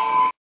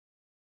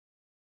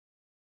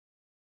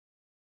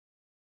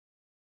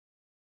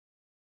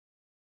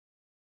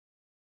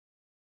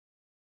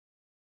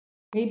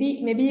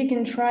 Maybe you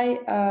can try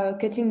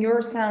cutting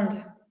your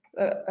sound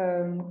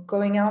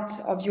going out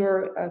of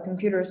your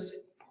computers,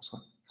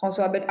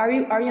 François. But are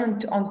you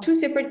on 2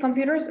 separate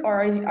computers,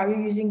 or are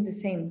you using the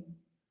same?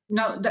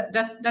 No,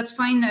 that's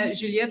fine,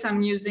 Juliette.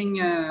 I'm using.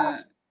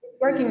 It's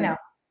working now.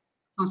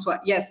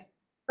 François, yes.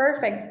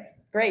 Perfect.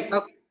 Great.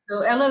 Okay.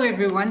 So hello,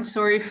 everyone.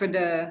 Sorry for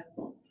the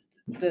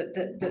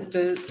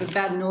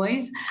bad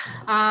noise.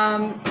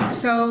 I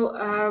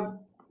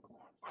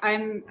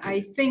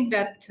think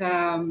that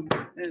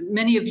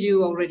many of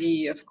you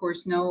already, of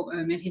course, know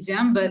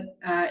Meridiam, but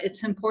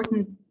it's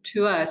important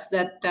to us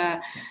that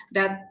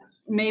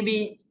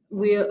maybe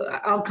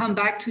I'll come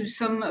back to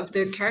some of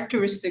the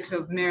characteristics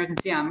of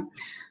Meridiam,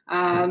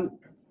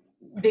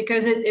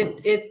 because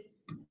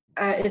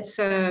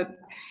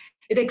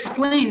it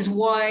explains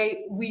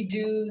why we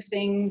do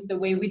things the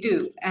way we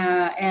do.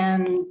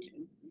 And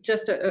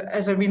just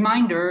as a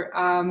reminder,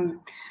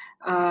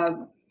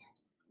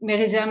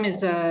 Meridiam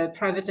is a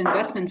private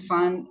investment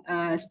fund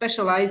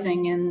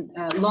specializing in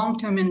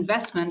long-term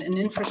investment in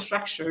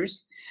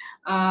infrastructures.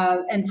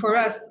 And for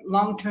us,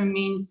 long-term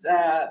means,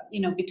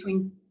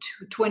 between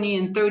 20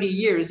 and 30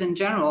 years in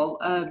general.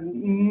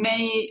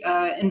 Many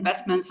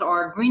investments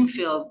are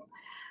greenfield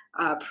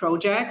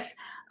projects.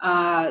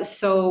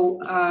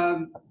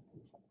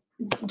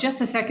 Just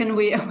a second,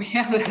 we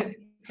have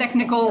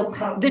technical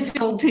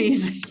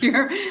difficulties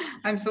here.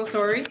 I'm so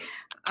sorry.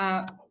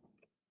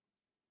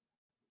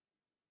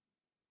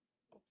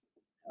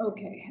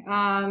 Okay,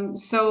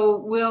 so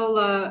we'll,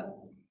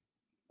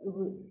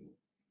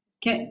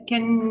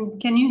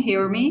 can you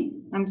hear me?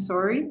 I'm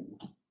sorry.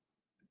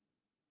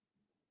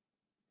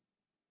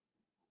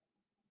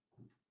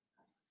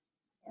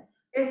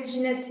 Yes,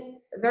 Ginette,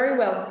 very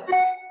well.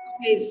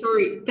 Okay,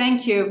 sorry,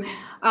 thank you.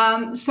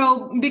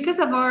 So because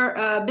of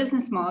our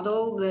business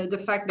model, the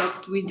fact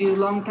that we do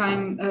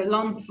long-term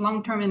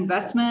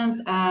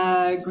investment,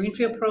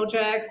 greenfield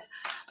projects,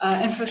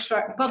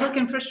 public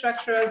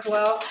infrastructure as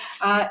well,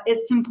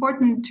 it's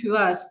important to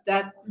us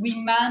that we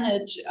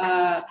manage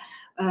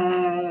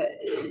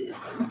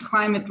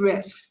climate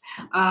risks,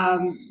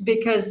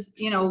 because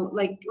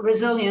like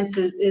resilience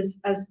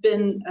has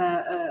been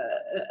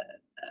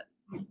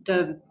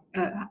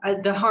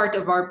at the heart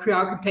of our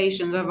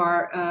preoccupations, of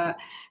our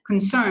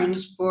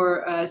concerns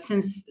for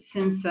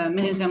since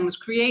Meridiam was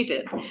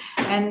created.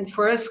 And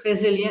for us,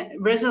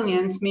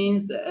 resilience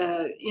means,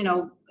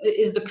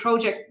 is the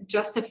project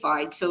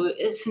justified? So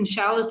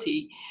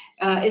essentiality,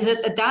 is it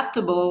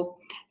adaptable,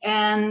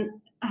 and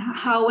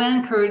how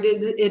anchored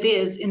it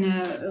is in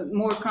a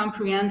more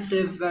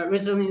comprehensive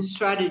resilience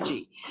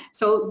strategy.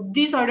 So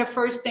these are the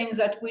first things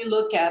that we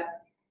look at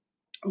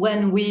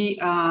when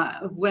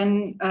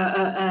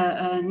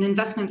an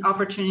investment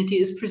opportunity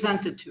is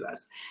presented to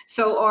us.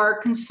 So our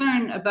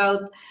concern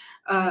about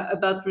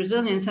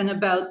resilience and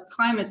about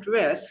climate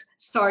risk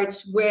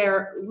starts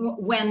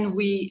when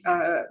we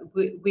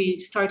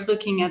start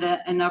looking at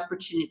an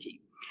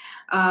opportunity.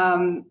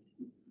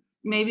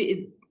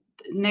 Maybe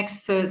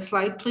next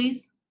slide,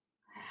 please.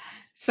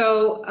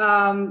 So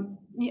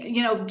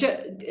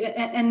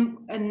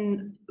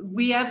and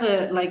we have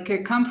a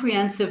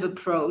comprehensive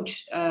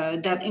approach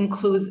that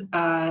includes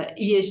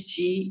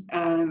ESG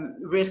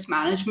risk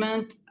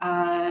management,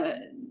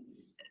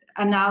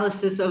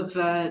 analysis of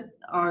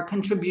our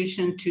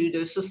contribution to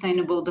the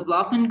Sustainable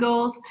Development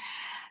Goals,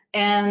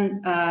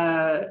 and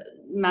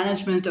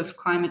management of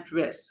climate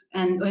risks.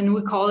 And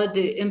we call it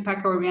the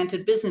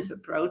impact-oriented business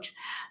approach.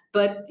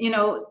 But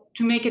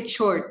to make it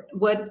short,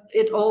 what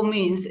it all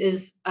means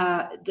is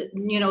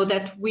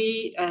that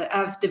we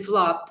have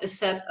developed a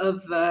set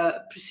of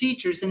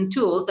procedures and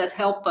tools that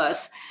help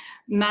us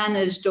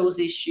manage those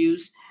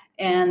issues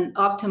and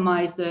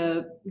optimize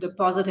the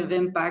positive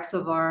impacts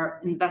of our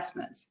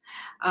investments.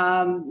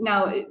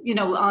 Now,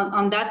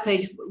 on that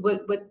page,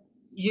 what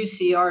you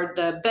see are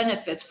the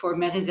benefits for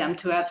Merizem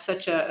to have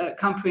such a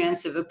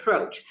comprehensive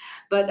approach.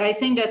 But I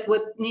think that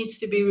what needs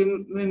to be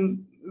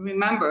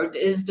remembered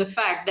is the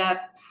fact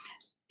that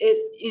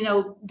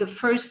the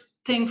first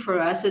thing for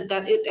us is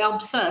that it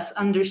helps us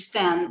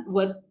understand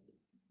what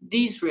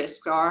these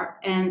risks are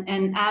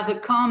and have a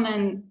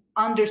common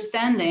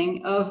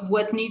understanding of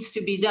what needs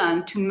to be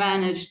done to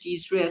manage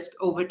these risks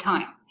over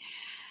time.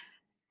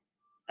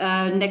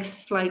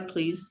 Next slide,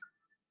 please.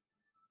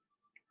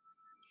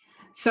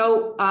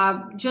 So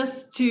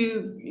just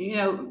to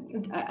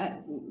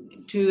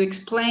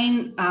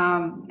explain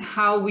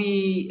how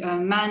we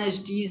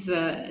manage these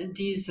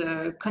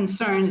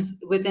concerns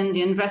within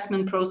the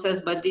investment process,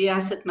 but the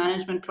asset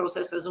management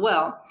process as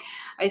well.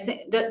 I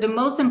think that the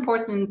most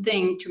important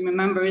thing to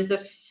remember is the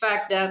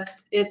fact that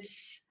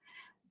it's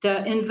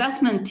the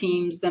investment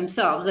teams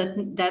themselves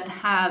that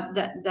have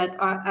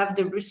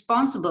the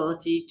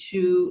responsibility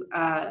to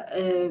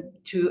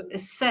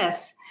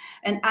assess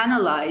and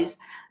analyze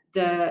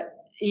the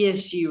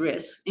ESG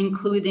risks,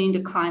 including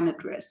the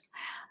climate risk.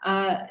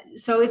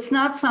 So it's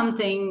not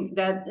something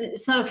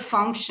it's not a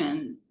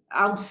function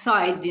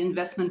outside the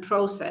investment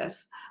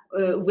process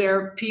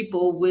where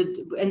people would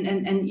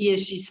and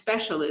ESG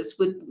specialists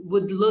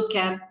would look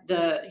at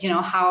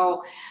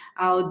how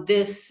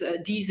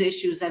these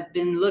issues have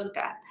been looked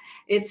at.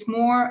 It's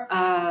more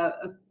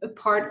a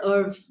part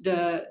of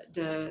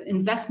the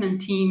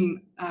investment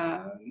team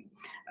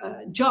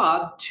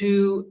job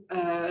to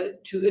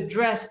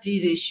address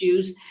these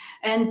issues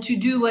and to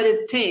do what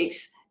it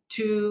takes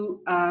to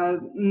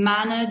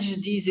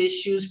manage these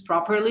issues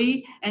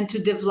properly and to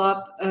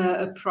develop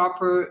a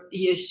proper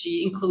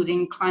ESG,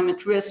 including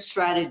climate risk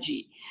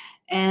strategy,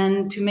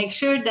 and to make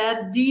sure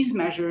that these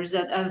measures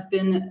that have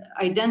been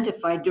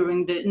identified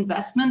during the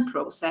investment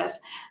process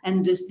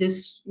and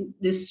this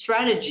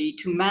strategy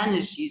to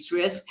manage these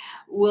risks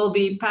will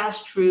be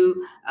passed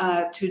through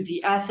to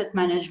the asset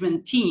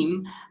management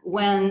team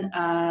when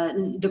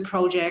the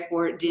project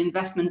or the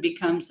investment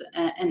becomes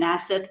an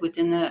asset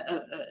within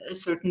a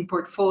certain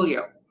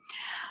portfolio.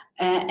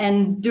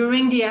 And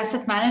during the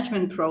asset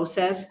management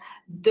process,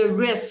 the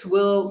risks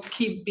will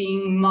keep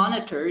being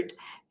monitored.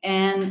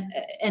 And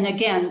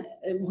again,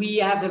 we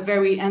have a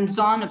very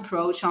hands-on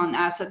approach on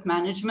asset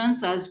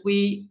management, as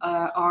we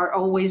are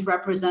always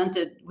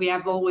represented. We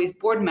have always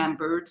board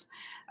members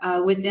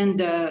within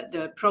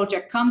the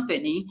project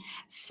company.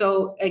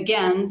 So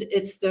again,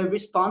 it's the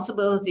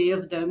responsibility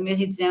of the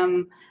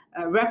Merizem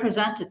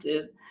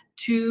representative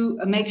to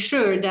make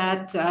sure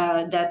that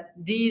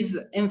these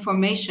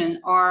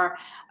information are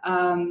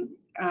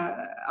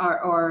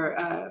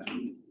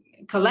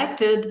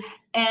collected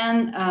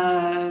and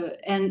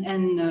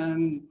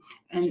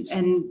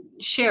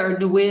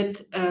shared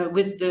with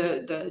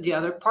the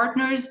other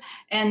partners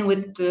and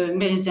with the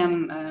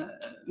Merizem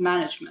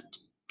management.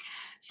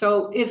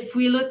 So if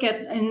we look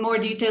at in more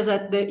details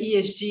at the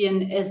ESG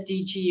and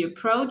SDG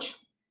approach,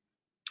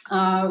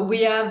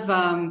 we have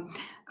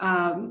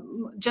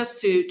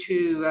just to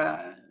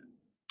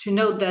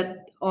note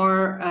that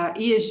our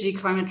ESG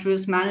climate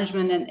risk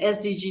management and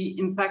SDG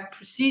impact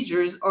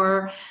procedures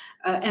are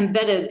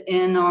embedded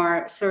in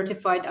our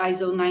certified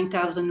ISO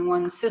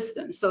 9001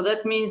 system. So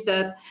that means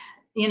that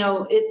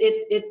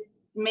it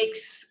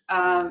makes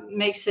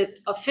it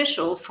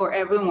official for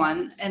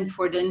everyone and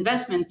for the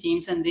investment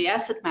teams and the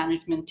asset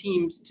management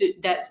teams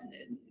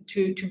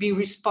to be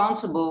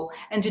responsible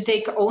and to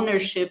take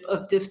ownership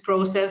of this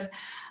process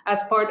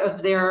as part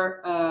of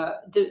their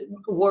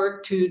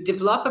work to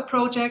develop a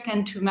project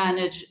and to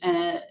manage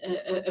a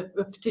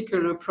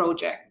particular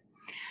project.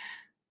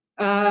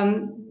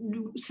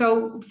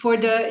 So for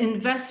the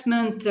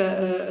investment,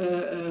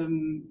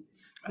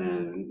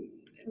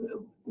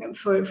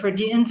 for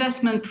the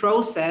investment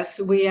process,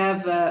 we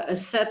have a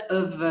set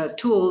of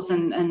tools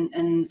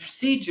and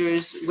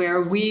procedures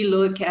where we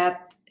look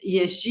at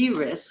ESG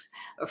risks,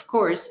 of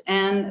course,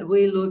 and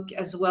we look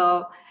as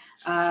well,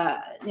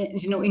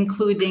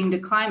 including the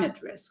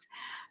climate risk.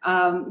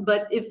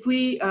 But if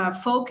we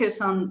focus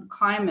on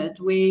climate,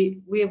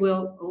 we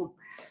will.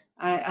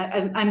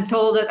 I'm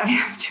told that I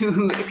have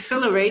to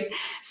accelerate.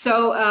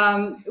 So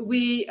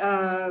we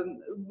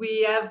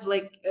have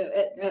like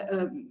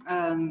a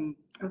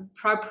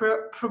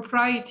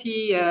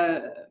proprietary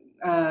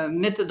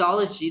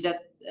methodology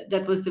that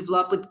that was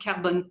developed with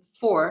Carbone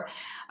 4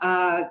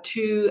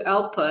 to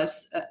help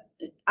us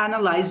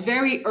analyze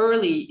very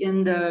early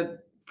in the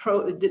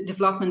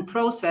development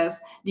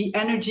process the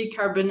energy,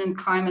 carbon, and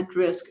climate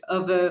risk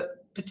of a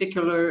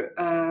particular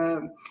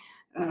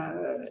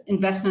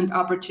investment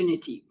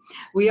opportunity.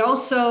 We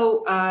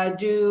also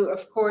do,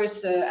 of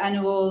course,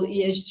 annual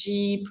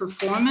ESG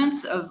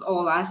performance of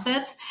all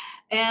assets.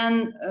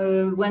 And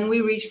when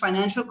we reach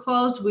financial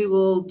close, we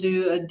will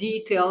do a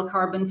detailed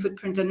carbon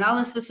footprint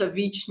analysis of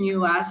each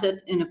new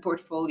asset in a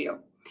portfolio.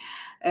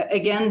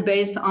 Again,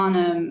 based on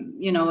a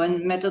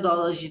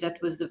methodology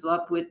that was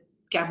developed with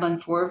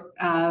Carbone 4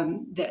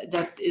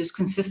 that is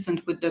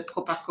consistent with the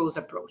Proparco's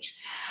approach.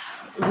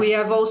 We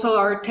have also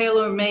our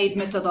tailor-made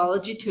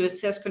methodology to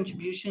assess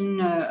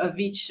contribution of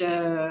each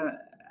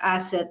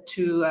asset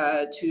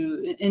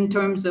in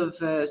terms of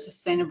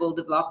sustainable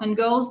development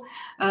goals.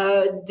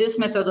 This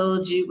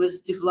methodology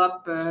was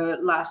developed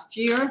last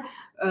year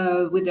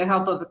with the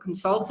help of a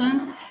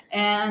consultant,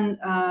 and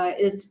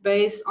it's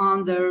based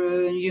on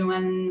the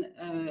UN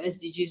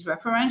SDGs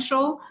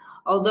referential.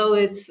 Although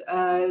it's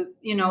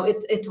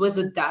it was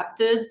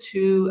adapted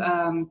to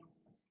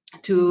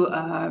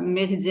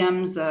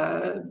Meridiam's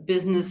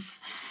business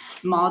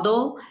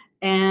model,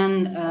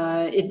 and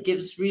it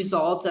gives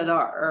results that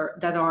are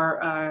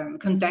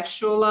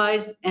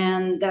contextualized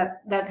and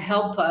that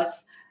help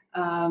us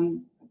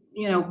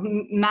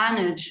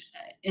manage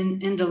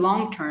in the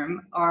long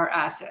term our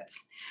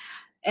assets.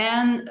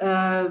 And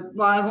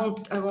well,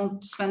 I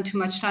won't spend too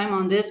much time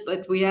on this,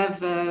 but we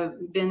have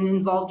been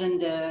involved in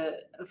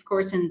of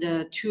course, in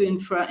the two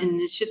infra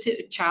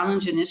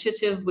challenge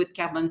initiative with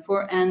Carbone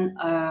 4 and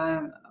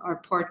our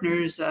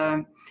partners,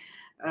 our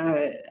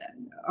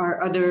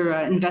other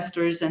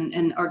investors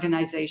and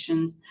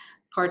organizations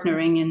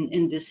partnering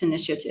in this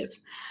initiative.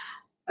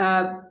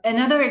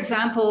 Another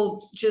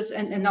example,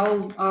 and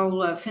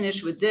I'll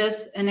finish with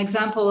this. An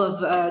example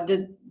of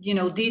the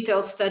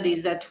detailed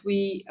studies that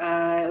we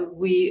have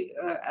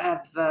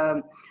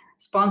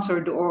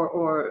sponsored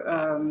or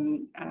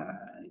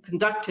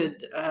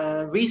conducted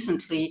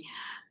recently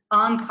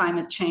on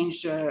climate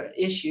change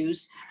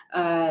issues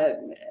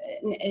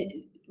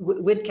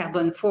with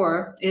Carbone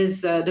 4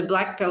 is the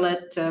Black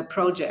Pellet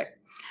project.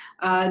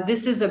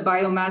 This is a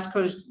biomass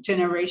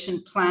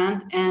cogeneration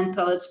plant and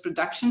pellets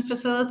production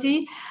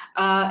facility,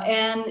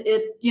 and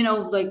it,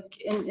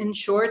 like in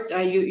short,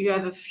 you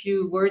have a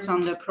few words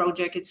on the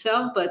project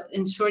itself, but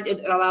in short,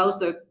 it allows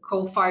the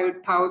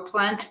coal-fired power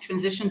plant to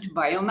transition to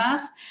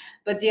biomass.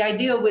 But the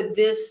idea with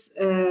this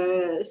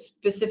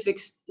specific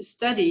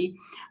study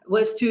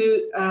was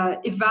to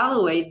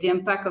evaluate the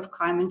impact of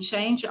climate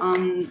change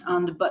on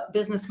the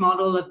business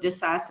model of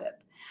this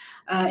asset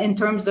in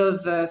terms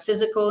of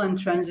physical and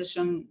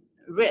transition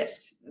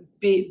risks.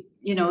 The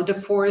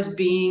forest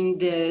being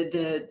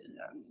the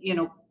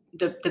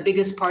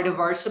biggest part of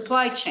our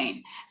supply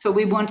chain. So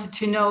we wanted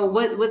to know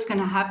what's going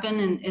to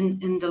happen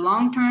in the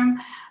long term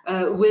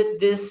with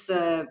this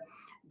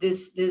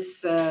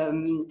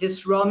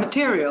raw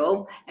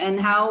material, and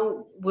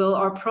how will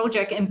our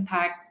project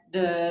impact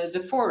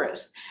the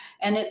forest.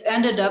 And it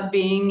ended up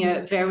being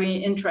a very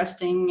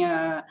interesting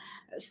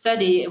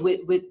study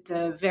with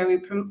very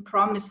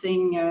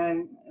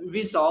promising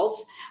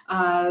results,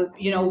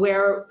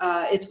 where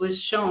it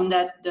was shown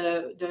that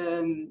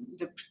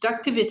the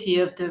productivity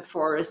of the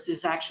forest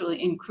is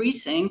actually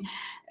increasing.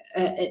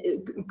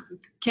 It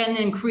can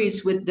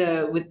increase with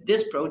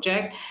this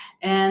project,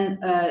 and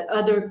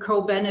other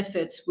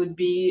co-benefits would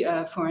be,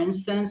 for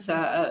instance,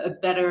 a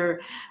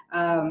better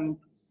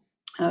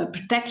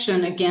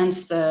protection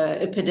against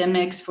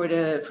epidemics for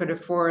the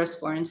forest,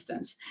 for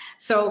instance.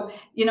 So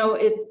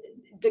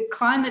the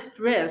climate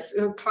risk,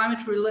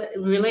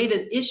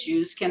 climate-related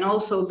issues can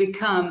also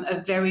become a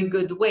very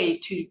good way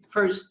to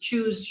first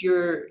choose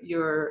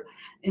your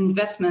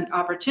investment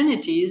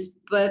opportunities,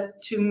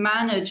 but to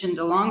manage in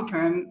the long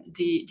term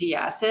the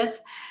assets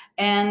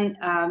and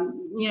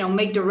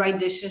make the right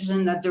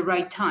decision at the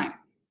right time.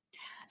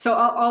 So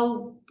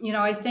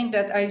I think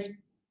that I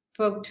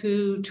spoke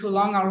too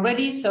long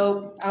already,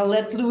 so I'll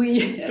let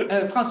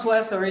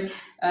François,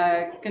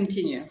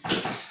 continue.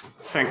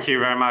 Thank you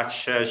very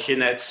much,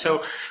 Jeanette.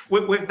 So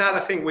with that, I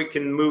think we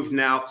can move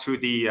now to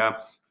the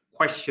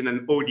question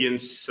and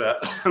audience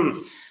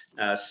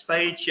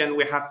stage, and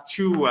we have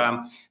two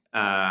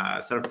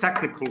sort of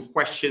technical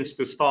questions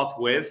to start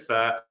with.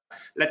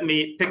 Let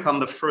me pick on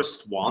the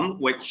first one,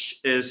 which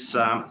is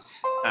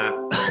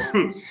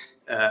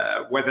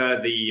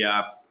whether the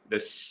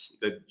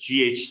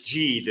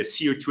GHG, the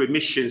CO2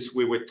 emissions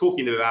we were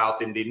talking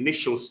about in the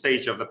initial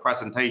stage of the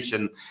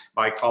presentation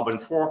by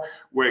Carbone 4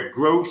 were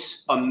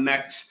gross or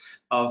net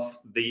of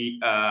the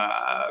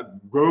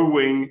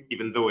growing,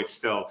 even though it's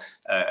still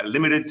a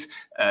limited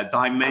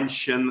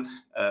dimension,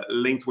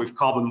 linked with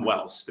carbon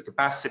wells, the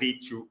capacity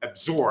to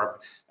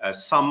absorb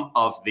some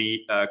of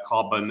the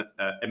carbon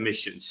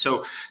emissions.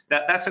 So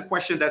that's a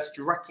question that's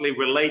directly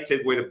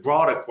related with a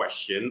broader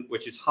question,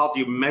 which is how do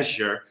you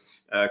measure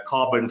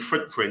carbon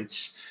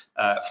footprints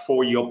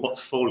for your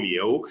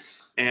portfolio.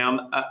 And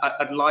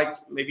I'd like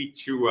maybe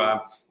to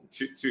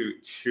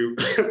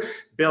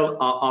build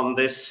on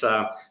this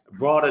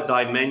broader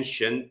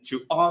dimension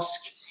to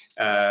ask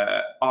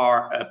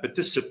our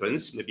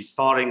participants, maybe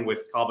starting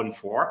with Carbon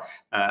 4,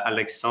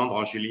 Alexandre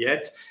and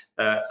Juliette,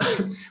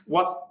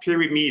 what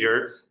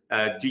perimeter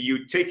do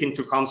you take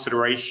into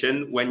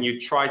consideration when you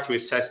try to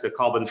assess the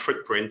carbon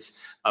footprint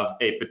of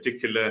a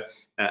particular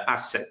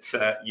asset?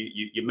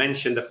 You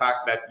mentioned the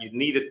fact that you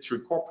needed to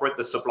incorporate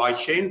the supply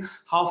chain.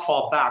 How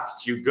far back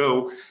do you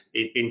go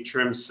in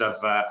terms of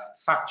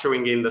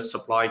factoring in the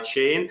supply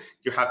chain? Do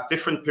you have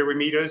different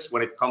perimeters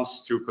when it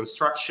comes to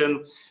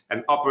construction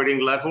and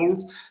operating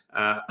levels,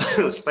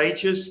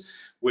 stages?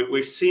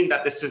 We've seen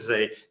that this is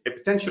a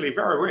potentially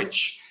very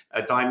rich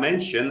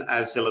dimension,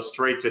 as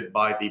illustrated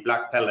by the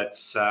black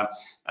pellets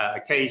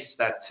case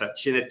that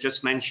Jeanette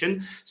just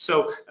mentioned.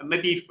 So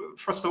maybe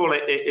first of all,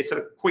 it's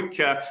a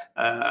quick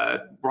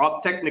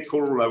broad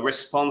technical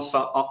response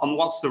on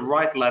what's the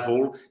right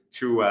level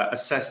to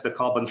assess the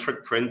carbon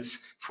footprint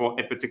for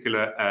a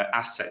particular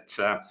asset.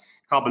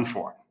 Carbon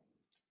 4.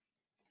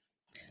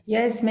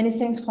 Yes, many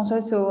thanks,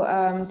 François. So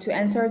to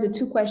answer the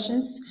two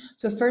questions.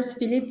 So first,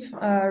 Philippe,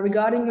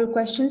 regarding your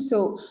question.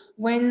 So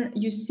when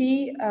you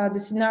see the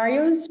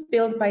scenarios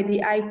built by the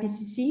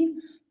IPCC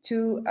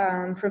to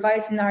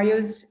provide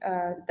scenarios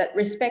that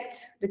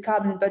respect the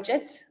carbon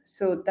budgets,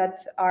 so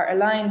that are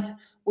aligned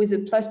with a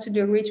 +2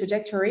 degree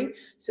trajectory.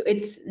 So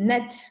it's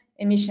net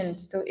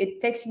emissions. So it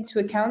takes into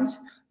account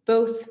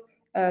both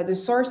the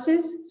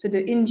sources, so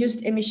the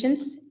induced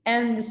emissions,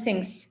 and the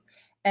sinks.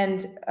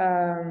 And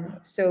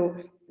so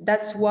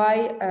that's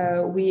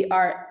why we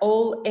are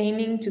all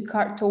aiming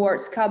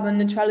towards carbon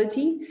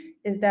neutrality,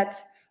 is that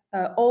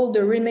all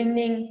the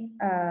remaining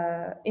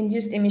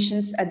induced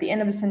emissions at the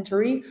end of the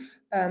century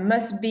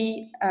must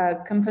be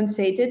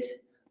compensated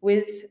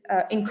with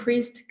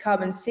increased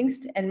carbon sinks,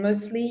 and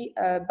mostly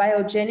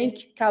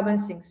biogenic carbon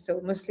sinks.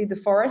 So mostly the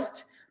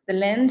forest, the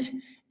land,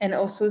 and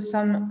also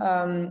some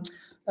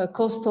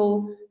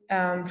coastal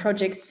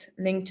projects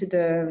linked to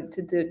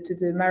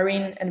the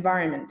marine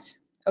environment.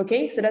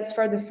 Okay, so that's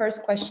for the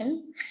first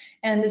question.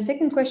 And the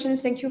second question,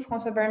 thank you,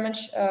 François, very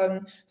much.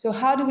 So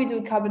how do we do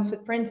carbon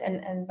footprint?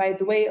 And by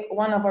the way,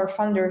 one of our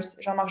founders,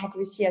 Jean-Marc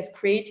Jancovici, has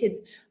created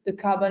the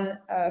carbon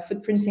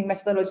footprinting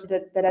methodology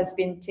that has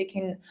been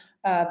taken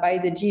by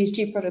the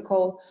GHG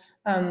protocol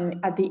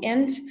at the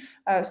end.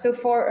 So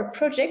for a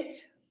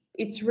project,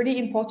 it's really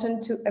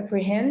important to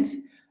apprehend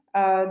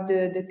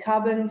the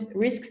carbon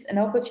risks and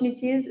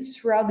opportunities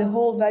throughout the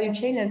whole value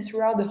chain and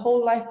throughout the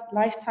whole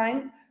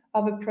lifetime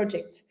of a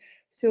project.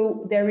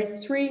 So there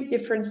is 3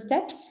 different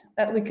steps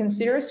that we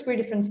consider, 3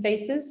 different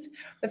phases.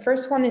 The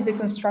first one is the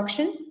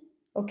construction.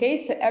 Okay,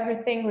 so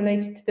everything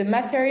related to the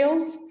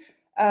materials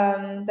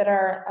that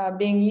are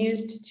being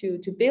used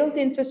to build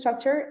the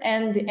infrastructure,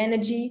 and the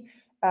energy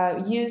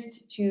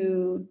used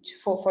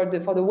for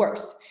the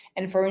works.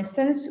 And for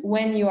instance,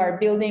 when you are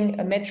building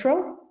a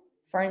metro,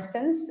 for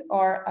instance,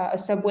 or a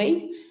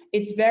subway,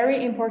 it's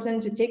very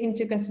important to take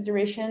into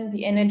consideration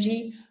the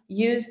energy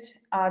used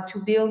to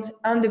build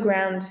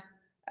underground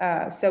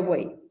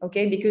subway,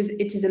 okay, because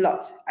it is a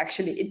lot,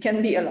 actually, it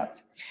can be a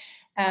lot.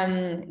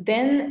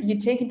 Then you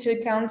take into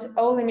account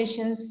all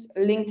emissions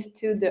linked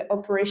to the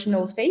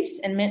operational phase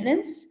and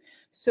maintenance.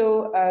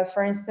 So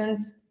for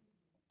instance,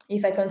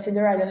 if I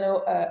consider, I don't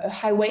know, a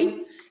highway,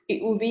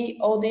 it will be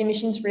all the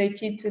emissions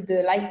related to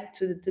the light,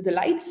 to the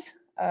lights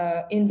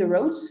in the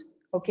roads.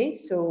 Okay,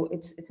 so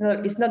it's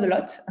not a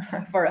lot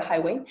for a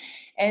highway.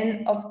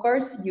 And of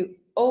course, you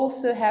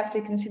also have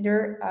to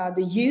consider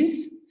the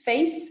use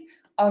phase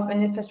of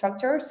an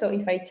infrastructure. So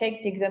if I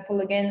take the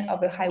example again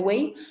of a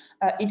highway,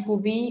 it will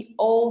be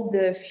all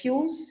the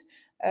fuels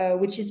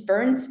which is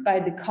burned by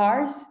the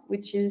cars,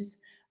 which is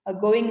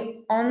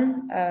going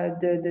on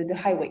the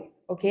highway.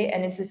 Okay,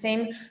 and it's the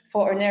same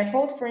for an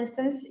airport, for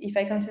instance. If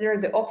I consider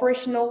the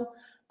operational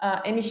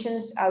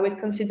emissions, I would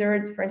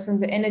consider, for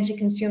instance, the energy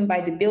consumed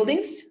by the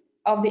buildings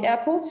of the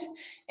airport.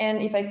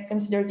 And if I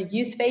consider the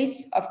use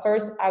phase, of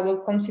course, I will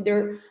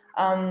consider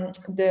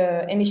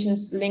the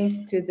emissions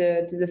linked to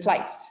the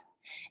flights.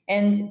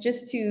 And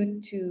just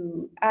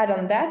to add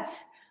on that,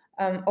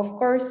 of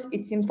course,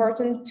 it's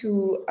important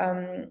to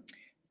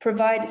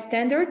provide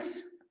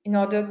standards in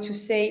order to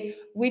say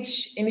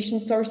which emission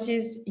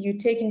sources you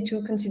take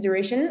into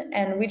consideration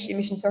and which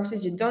emission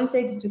sources you don't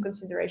take into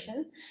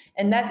consideration.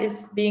 And that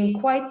is being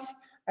quite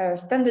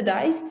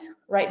standardized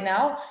right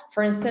now.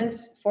 For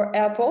instance, for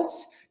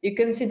airports, you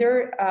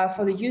consider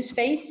for the use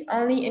phase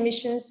only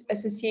emissions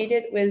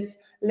associated with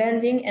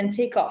landing and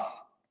takeoff.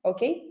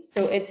 Okay,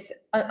 so it's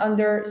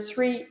under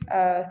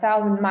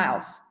 3,000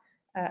 miles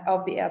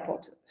of the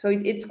airport. So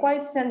it's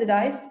quite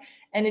standardized,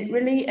 and it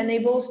really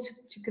enables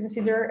to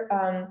consider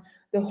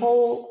the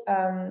whole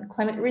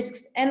climate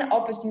risks and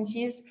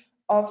opportunities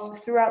of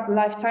throughout the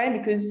lifetime,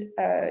 because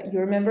you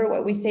remember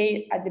what we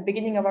say at the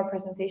beginning of our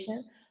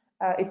presentation.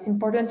 It's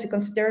important to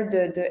consider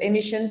the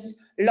emissions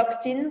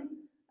locked in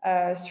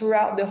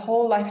throughout the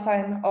whole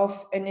lifetime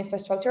of an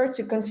infrastructure,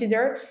 to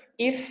consider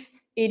if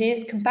it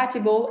is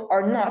compatible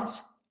or not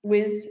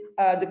with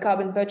the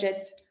carbon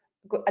budget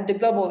at the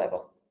global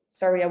level.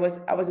 Sorry, I was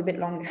a bit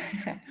long.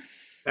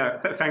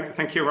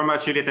 Thank you very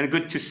much, Juliette, and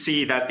good to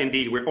see that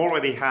indeed we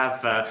already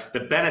have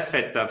the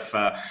benefit of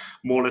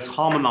more or less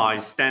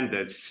harmonized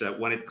standards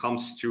when it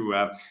comes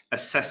to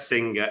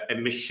assessing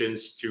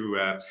emissions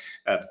to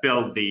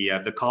build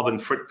the carbon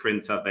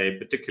footprint of a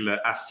particular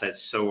asset.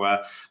 So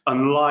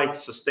unlike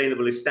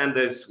sustainability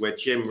standards, where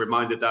Jim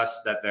reminded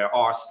us that there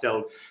are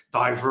still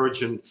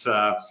divergent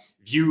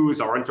views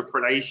or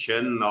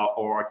interpretation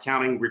or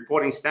accounting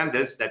reporting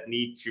standards that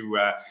need to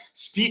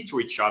speak to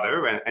each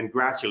other and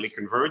gradually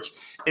converge.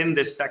 In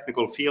this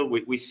technical field,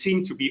 we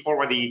seem to be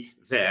already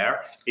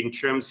there in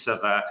terms of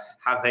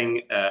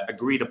having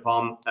agreed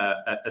upon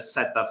a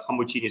set of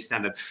homogeneous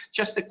standards.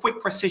 Just a quick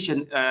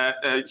precision,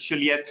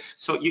 Juliette.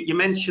 So you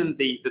mentioned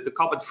the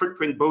carbon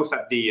footprint both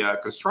at the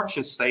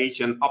construction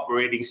stage and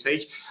operating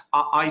stage.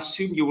 I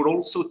assume you would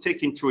also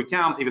take into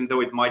account, even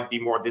though it might be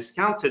more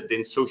discounted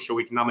in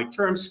socio-economic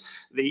terms,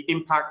 the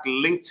impact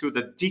linked to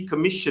the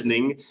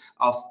decommissioning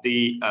of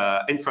the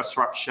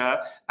infrastructure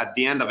at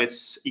the end of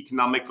its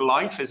economic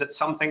life. Is it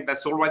something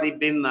that's already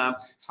been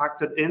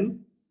factored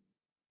in?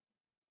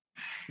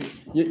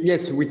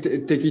 Yes, we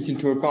take it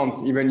into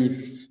account, even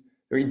if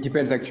it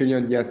depends actually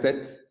on the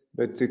asset,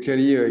 but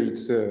clearly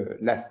it's a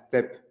last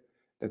step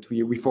that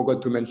we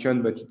forgot to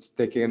mention, but it's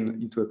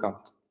taken into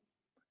account.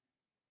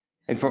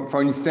 And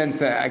for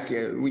instance,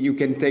 you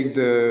can take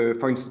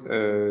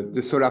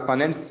the solar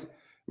panels.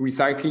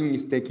 Recycling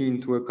is taken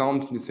into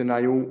account in the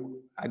scenario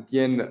at the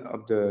end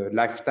of the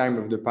lifetime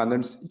of the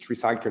panels, it's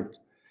recycled.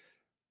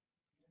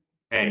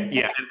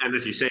 Yeah, and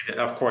as you say,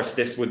 of course,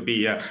 this would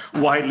be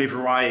widely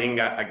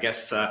varying, I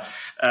guess,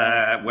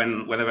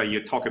 whenever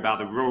you talk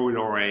about a road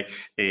or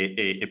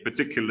a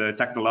particular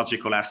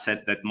technological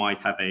asset that might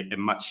have a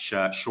much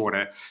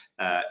shorter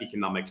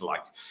economic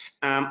life.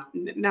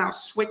 Now,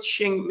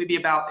 switching maybe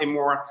about a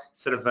more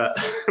sort of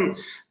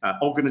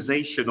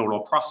organizational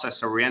or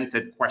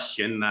process-oriented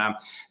question.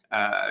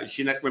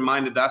 Jeanette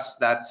reminded us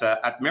that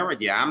at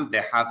Meridiam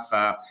they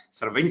have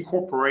sort of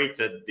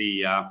incorporated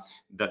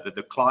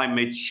the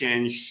climate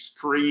change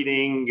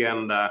screening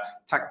and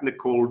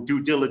technical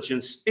due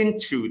diligence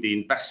into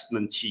the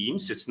investment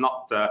teams. It's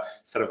not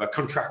sort of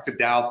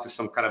contracted out to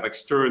some kind of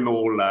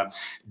external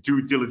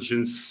due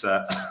diligence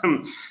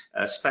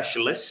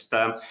specialist.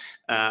 Do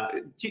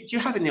you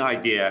have any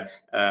idea,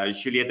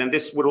 Juliette, and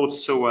this would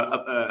also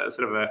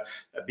sort of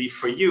be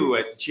for you,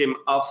 Jim,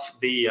 of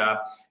the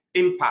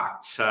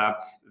impact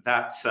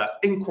that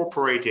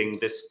incorporating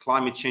this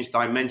climate change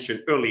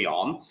dimension early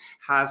on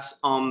has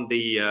on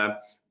the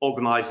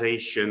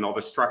organization of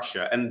a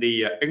structure and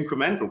the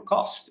incremental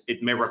cost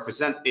it may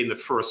represent in the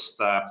first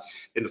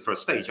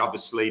stage?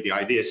 Obviously, the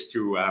idea is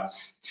to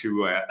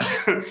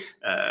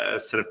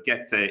sort of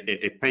get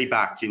a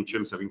payback in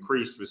terms of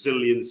increased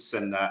resilience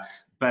and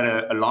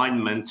better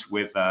alignment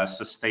with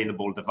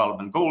sustainable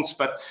development goals.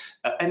 But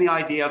any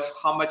idea of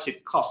how much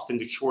it costs in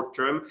the short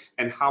term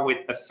and how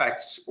it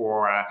affects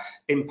or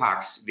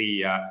impacts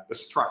the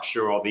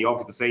structure or the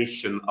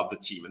organization of the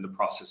team and the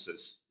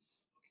processes?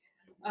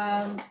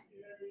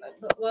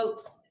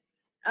 Well,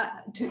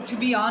 to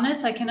be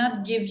honest, I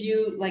cannot give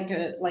you like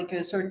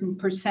a certain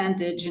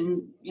percentage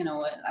and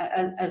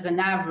as an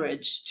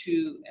average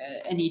to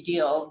any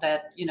deal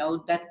that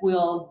that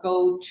will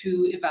go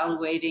to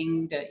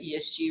evaluating the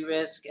ESG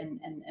risk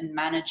and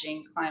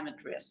managing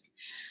climate risk.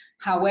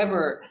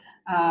 However,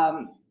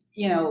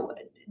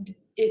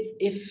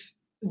 if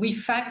we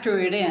factor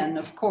it in,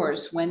 of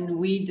course, when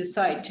we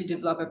decide to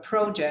develop a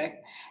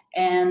project,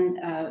 and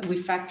we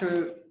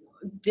factor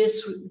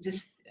this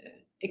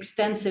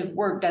extensive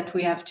work that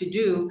we have to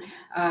do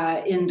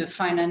in the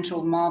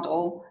financial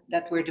model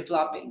that we're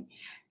developing.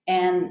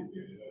 And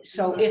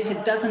so if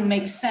it doesn't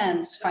make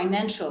sense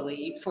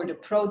financially for the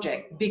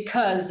project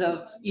because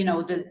of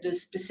the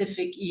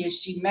specific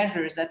ESG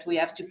measures that we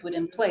have to put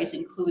in place,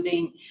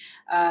 including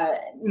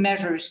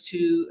measures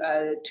to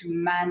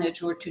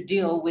manage or to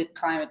deal with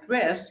climate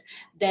risk,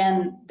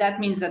 then that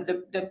means that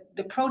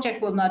the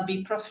project will not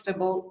be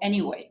profitable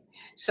anyway.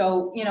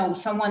 So,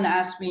 someone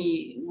asked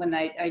me when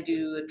I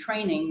do a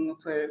training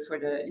for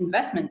the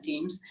investment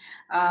teams,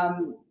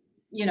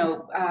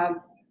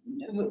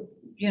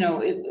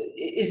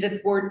 is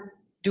it worth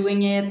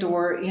doing it,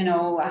 or,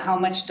 how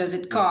much does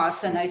it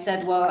cost? And I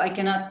said, well, I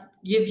cannot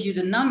give you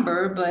the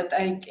number, but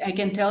I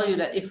can tell you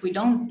that if we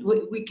don't,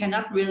 we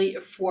cannot really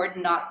afford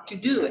not to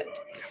do it.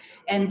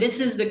 And this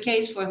is the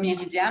case for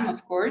Meridiam,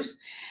 of course.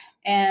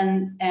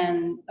 And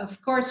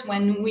of course,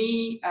 when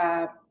we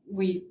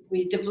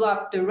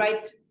develop the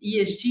right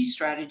ESG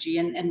strategy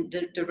and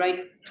the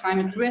right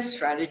climate risk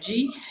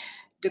strategy,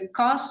 the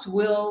cost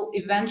will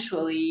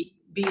eventually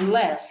be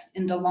less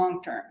in the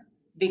long term,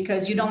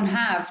 because you don't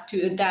have to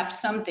adapt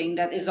something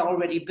that is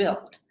already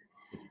built,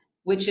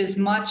 which is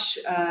much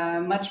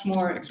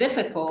more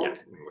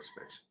difficult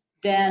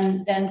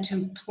than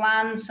to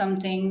plan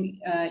something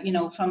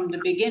from the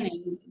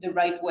beginning the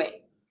right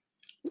way.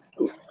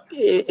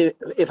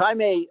 If I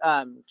may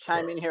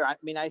chime in here, I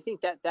mean, I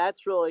think that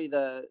that's really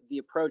the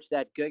approach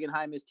that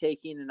Guggenheim is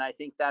taking, and I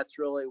think that's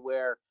really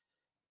where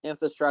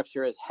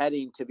infrastructure is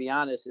heading, to be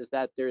honest, is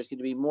that there's going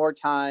to be more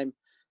time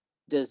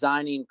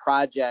designing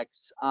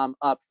projects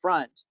up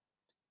front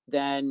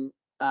than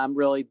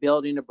really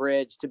building a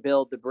bridge to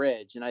build the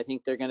bridge. And I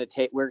think they're going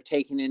to we're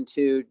taking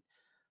into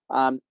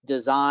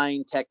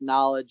design,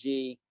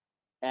 technology,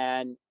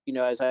 and, you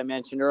know, as I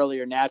mentioned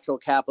earlier, natural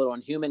capital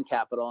and human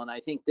capital. And I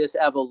think this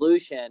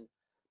evolution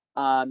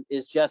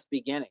is just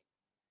beginning.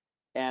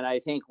 And I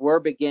think we're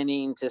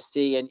beginning to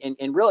see,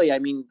 and really, I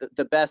mean,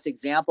 the best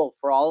example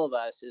for all of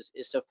us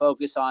is to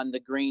focus on the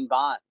green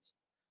bonds,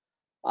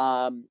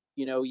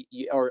 you know,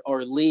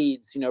 or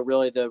LEEDs, you know,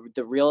 really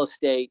the real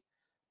estate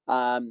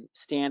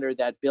standard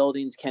that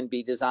buildings can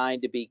be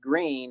designed to be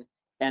green,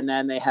 and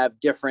then they have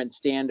different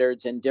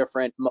standards and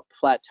different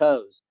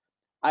plateaus.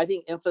 I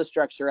think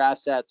infrastructure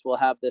assets will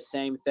have the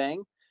same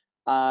thing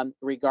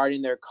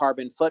regarding their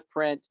carbon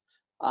footprint.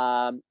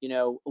 You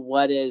know,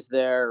 what is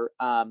their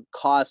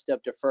cost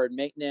of deferred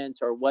maintenance,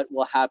 or what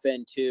will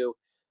happen to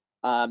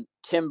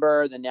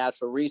timber, the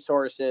natural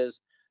resources?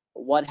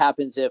 What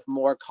happens if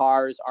more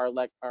cars are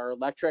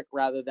electric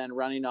rather than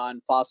running on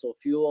fossil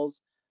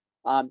fuels?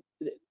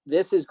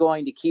 This is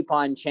going to keep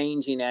on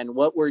changing, and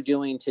what we're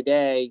doing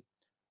today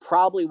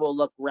probably will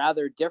look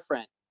rather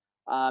different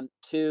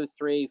 2,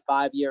 3,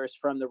 5 years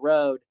down the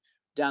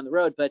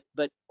road,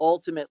 but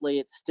ultimately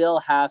it still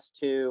has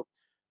to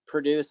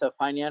produce a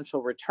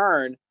financial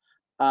return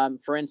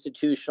for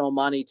institutional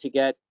money to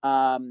get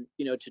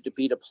you know, to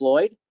be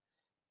deployed.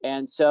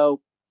 And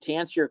so, to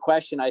answer your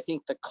question, I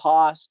think the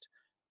cost,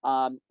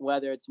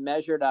 whether it's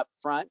measured up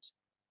front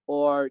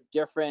or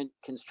different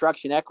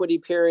construction equity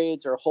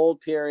periods or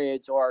hold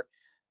periods or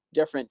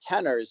different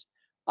tenors,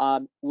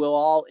 will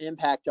all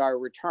impact our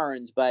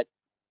returns. But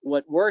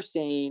what we're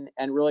seeing,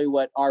 and really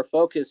what our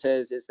focus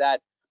is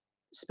that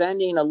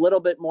spending a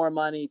little bit more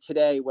money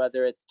today,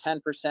 whether it's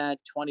 10%,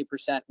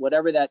 20%,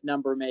 whatever that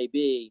number may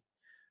be,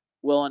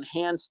 will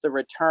enhance the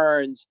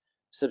returns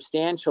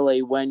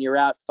substantially when you're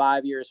out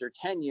 5 years or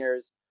 10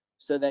 years,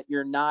 so that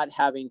you're not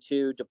having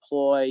to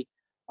deploy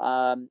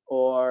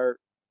or,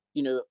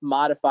 you know,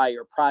 modify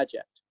your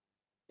project.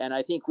 And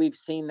I think we've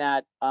seen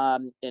that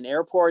in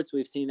airports,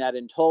 we've seen that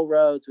in toll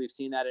roads, we've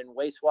seen that in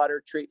wastewater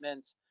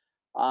treatments,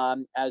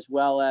 as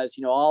well as,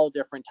 you know, all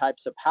different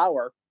types of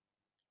power,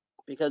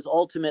 because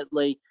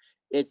ultimately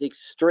it's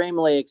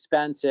extremely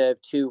expensive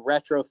to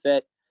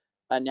retrofit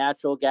a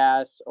natural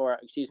gas, or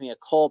excuse me, a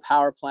coal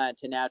power plant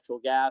to natural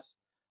gas,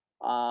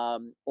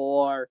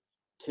 or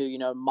to, you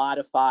know,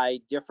 modify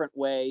different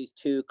ways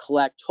to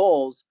collect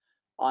tolls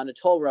on a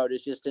toll road.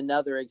 Is just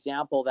another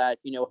example that,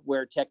 you know,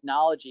 where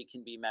technology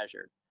can be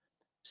measured.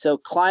 So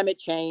climate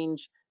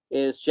change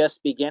is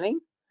just beginning,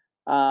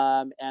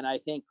 and I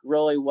think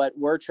really what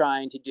we're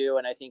trying to do,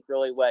 and I think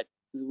really what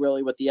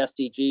the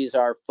SDGs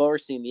are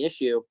forcing the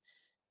issue,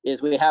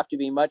 is we have to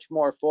be much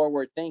more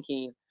forward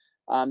thinking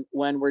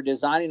when we're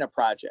designing a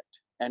project,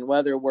 and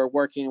whether we're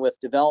working with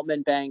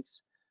development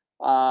banks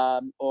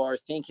or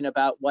thinking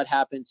about what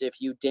happens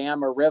if you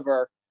dam a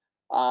river,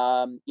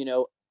 you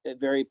know,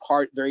 very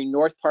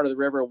north part of the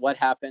river, what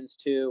happens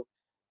to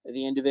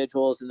the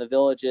individuals in the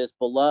villages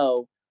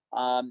below,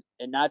 and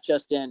not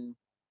just in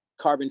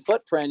carbon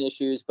footprint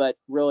issues, but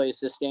really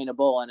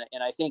sustainable.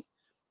 And I think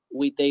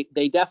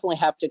they definitely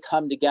have to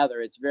come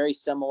together. It's very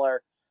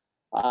similar.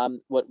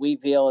 What we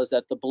feel is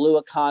that the blue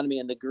economy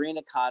and the green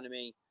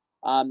economy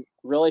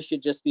really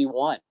should just be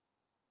one.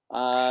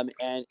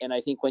 And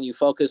I think when you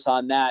focus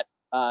on that,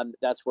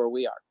 that's where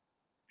we are.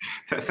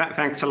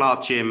 Thanks a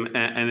lot, Jim.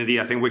 And indeed,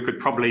 I think we could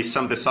probably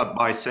sum this up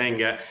by saying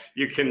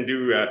you can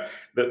do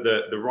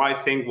the right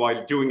thing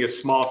while doing a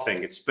smart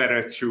thing. It's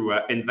better to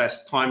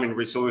invest time and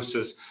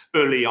resources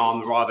early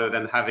on rather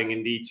than having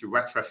indeed to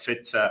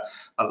retrofit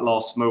at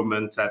last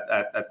moment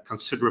at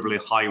considerably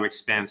higher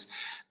expense.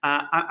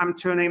 I'm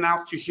turning now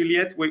to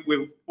Juliette.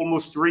 We've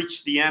almost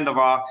reached the end of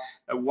our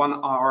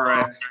 1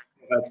 hour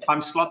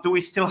time slot. Do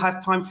we still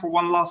have time for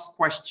one last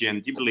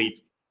question, do you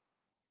believe?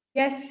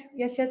 Yes,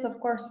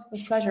 of course,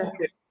 with pleasure.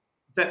 Okay.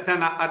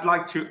 Then I'd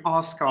like to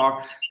ask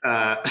our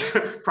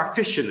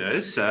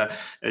practitioners,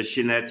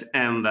 Jeanette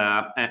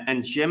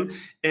and Jim,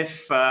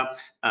 if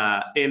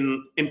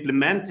in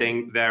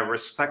implementing their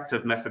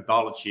respective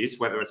methodologies,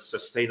 whether it's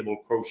sustainable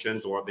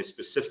quotient or the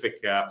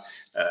specific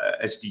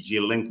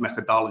SDG-linked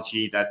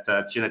methodology that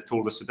Jeanette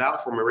told us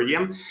about from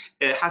Meridian,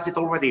 has it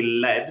already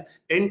led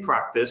in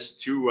practice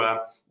to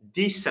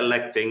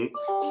deselecting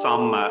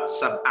some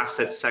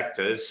sub-asset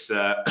sectors,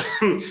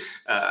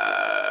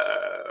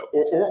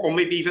 or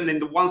maybe even in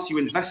the ones you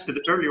invested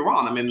earlier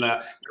on? I mean,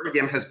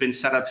 Meridian has been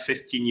set up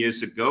 15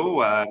 years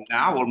ago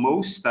now,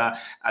 almost, at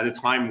a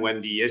time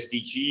when the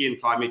SDG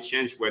and climate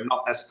change were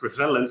not as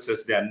prevalent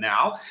as they're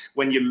now.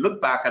 When you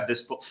look back at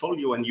this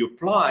portfolio and you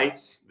apply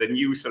the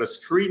new sort of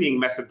screening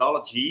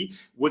methodology,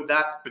 would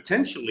that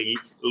potentially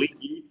lead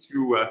you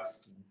to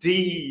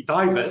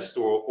divest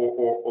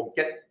or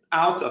get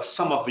out of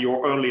some of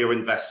your earlier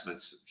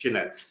investments,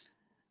 Jeanette?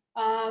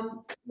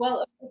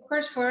 Well, of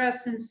course, for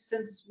us,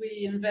 since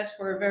we invest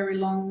for a very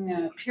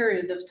long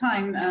period of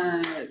time,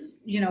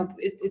 you know,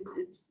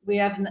 we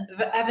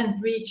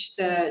haven't reached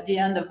the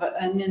end of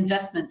an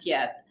investment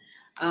yet.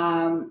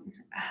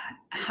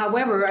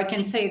 However, I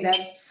can say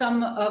that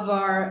some of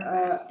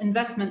our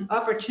investment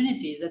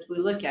opportunities that we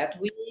look at,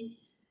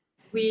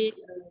 we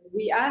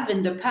have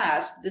in the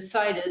past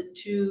decided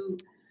to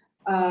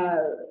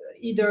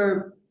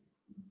either,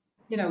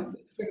 you know,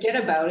 forget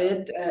about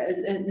it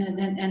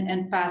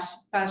and pass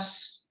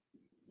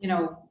you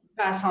know,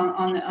 pass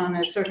on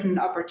a certain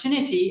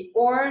opportunity,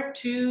 or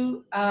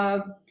to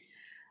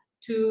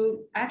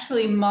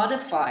actually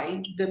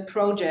modify the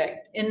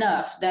project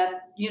enough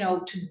that, you know,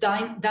 to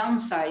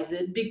downsize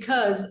it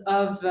because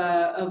of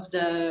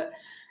the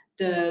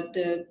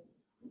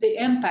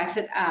impacts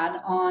it had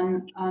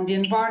on the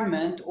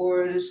environment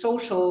or the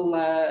social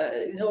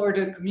or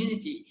the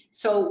community.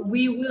 So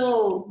we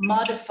will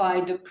modify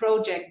the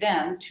project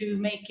then to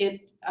make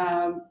it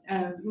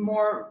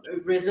more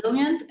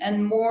resilient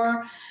and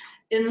more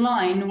in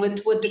line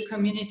with what the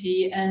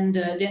community and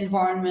the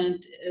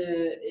environment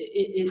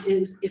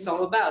is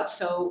all about.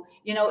 So,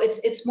 you know,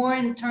 it's more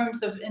in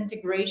terms of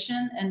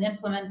integration and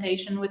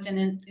implementation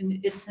within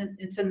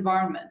its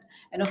environment.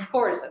 And of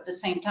course, at the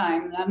same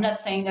time, I'm not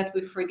saying that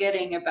we're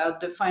forgetting about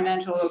the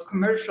financial or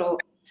commercial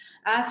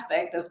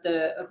aspect of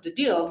the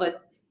deal,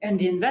 but and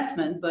the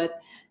investment. But,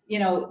 you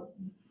know,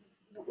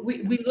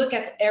 we look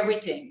at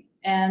everything.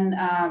 And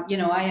you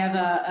know, I have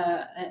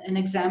an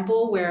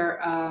example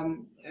where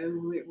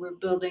we're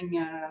building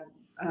a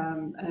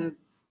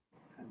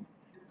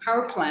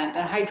power plant,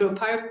 a hydro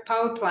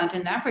power plant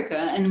in Africa,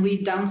 and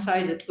we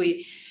downsized it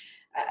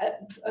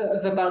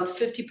of about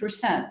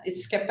 50%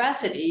 its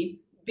capacity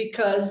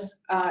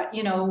because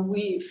you know,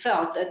 we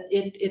felt that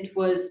it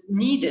was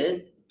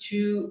needed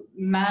to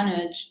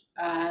manage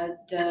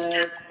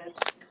the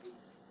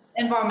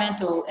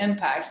environmental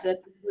impacts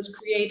that it was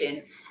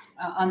creating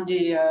on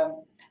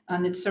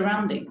its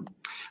surrounding.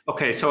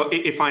 Okay, so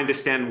if I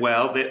understand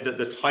well,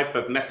 the type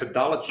of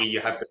methodology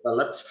you have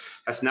developed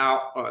has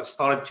now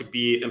started to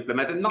be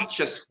implemented, not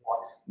just for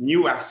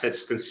new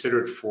assets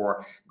considered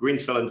for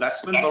greenfield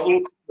investment, but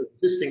also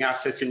existing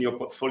assets in your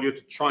portfolio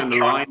to try and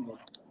align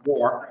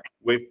more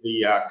with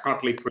the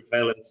currently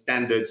prevailing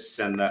standards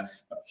and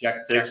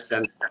objectives,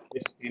 and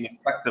this can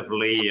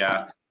effectively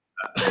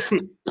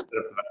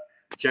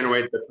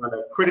generate the kind of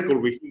critical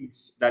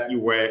reviews that you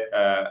were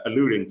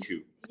alluding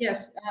to.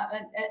 Yes,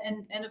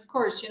 and of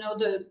course, you know,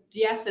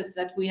 the assets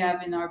that we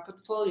have in our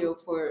portfolio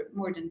for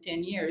more than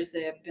 10 years,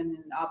 they have been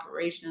in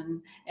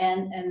operation,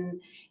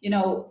 and you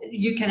know,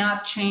 you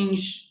cannot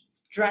change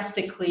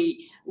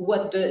drastically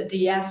what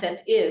the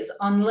asset is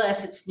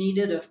unless it's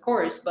needed, of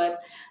course.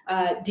 But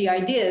the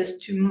idea is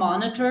to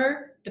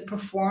monitor the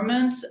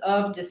performance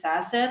of this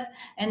asset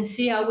and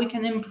see how we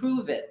can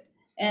improve it.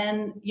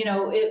 And you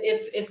know,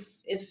 if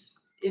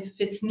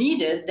it's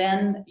needed,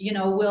 then, you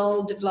know,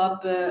 we'll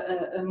develop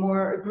a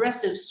more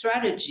aggressive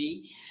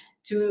strategy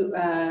to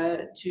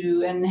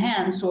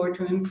enhance or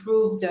to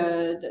improve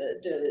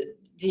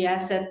the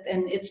asset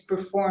and its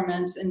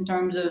performance in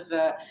terms of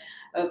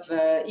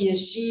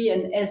ESG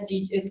and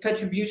SDG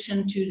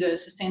contribution to the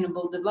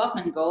Sustainable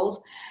Development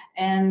Goals,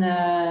 and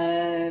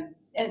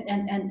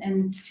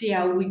see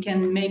how we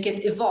can make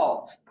it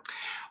evolve.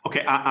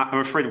 Okay, I'm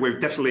afraid we're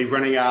definitely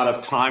running out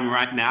of time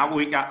right now.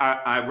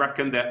 I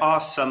reckon there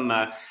are some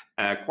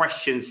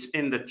questions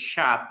in the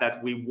chat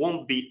that we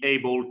won't be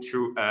able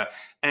to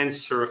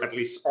answer, at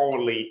least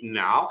orally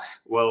now.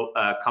 We'll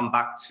come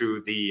back to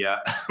the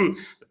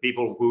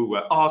people who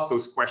asked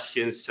those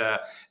questions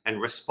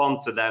and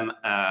respond to them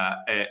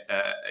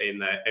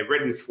in a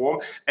written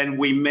form. And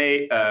we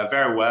may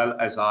very well,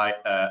 as I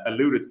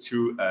alluded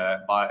to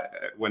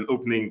when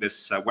opening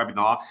this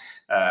webinar,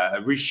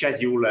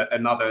 reschedule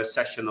another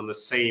session on the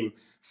same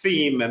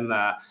theme and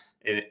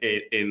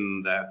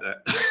in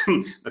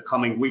the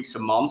coming weeks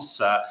and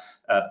months,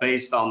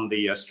 based on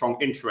the strong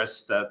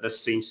interest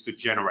this seems to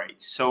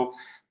generate. So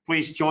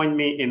please join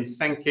me in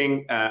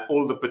thanking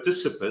all the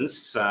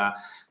participants,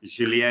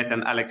 Juliette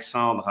and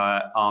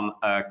Alexandre on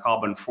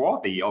Carbone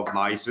 4, the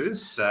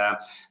organizers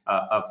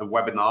of the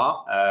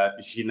webinar,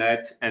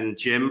 Jeanette and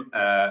Jim,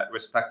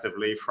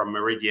 respectively from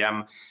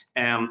Meridiam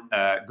and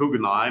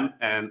Guggenheim.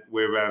 And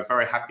we're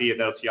very happy at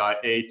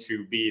LTIIA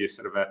to be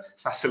sort of a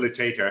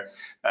facilitator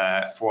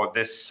for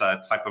this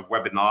type of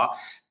webinar.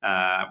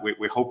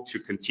 We hope to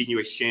continue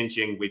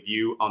exchanging with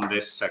you on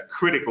this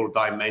critical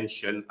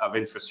dimension of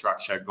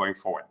infrastructure going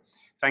forward.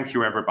 Thank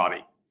you,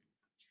 everybody.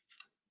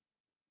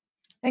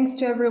 Thanks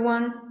to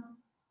everyone.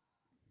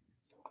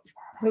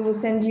 We will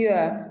send you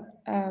a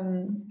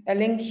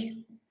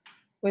link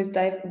with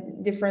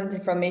different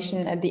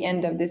information at the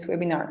end of this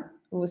webinar.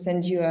 We will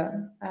send you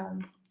a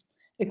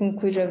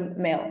conclusion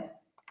mail.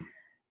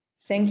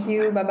 Thank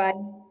you. Bye-bye.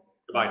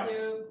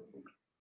 Bye.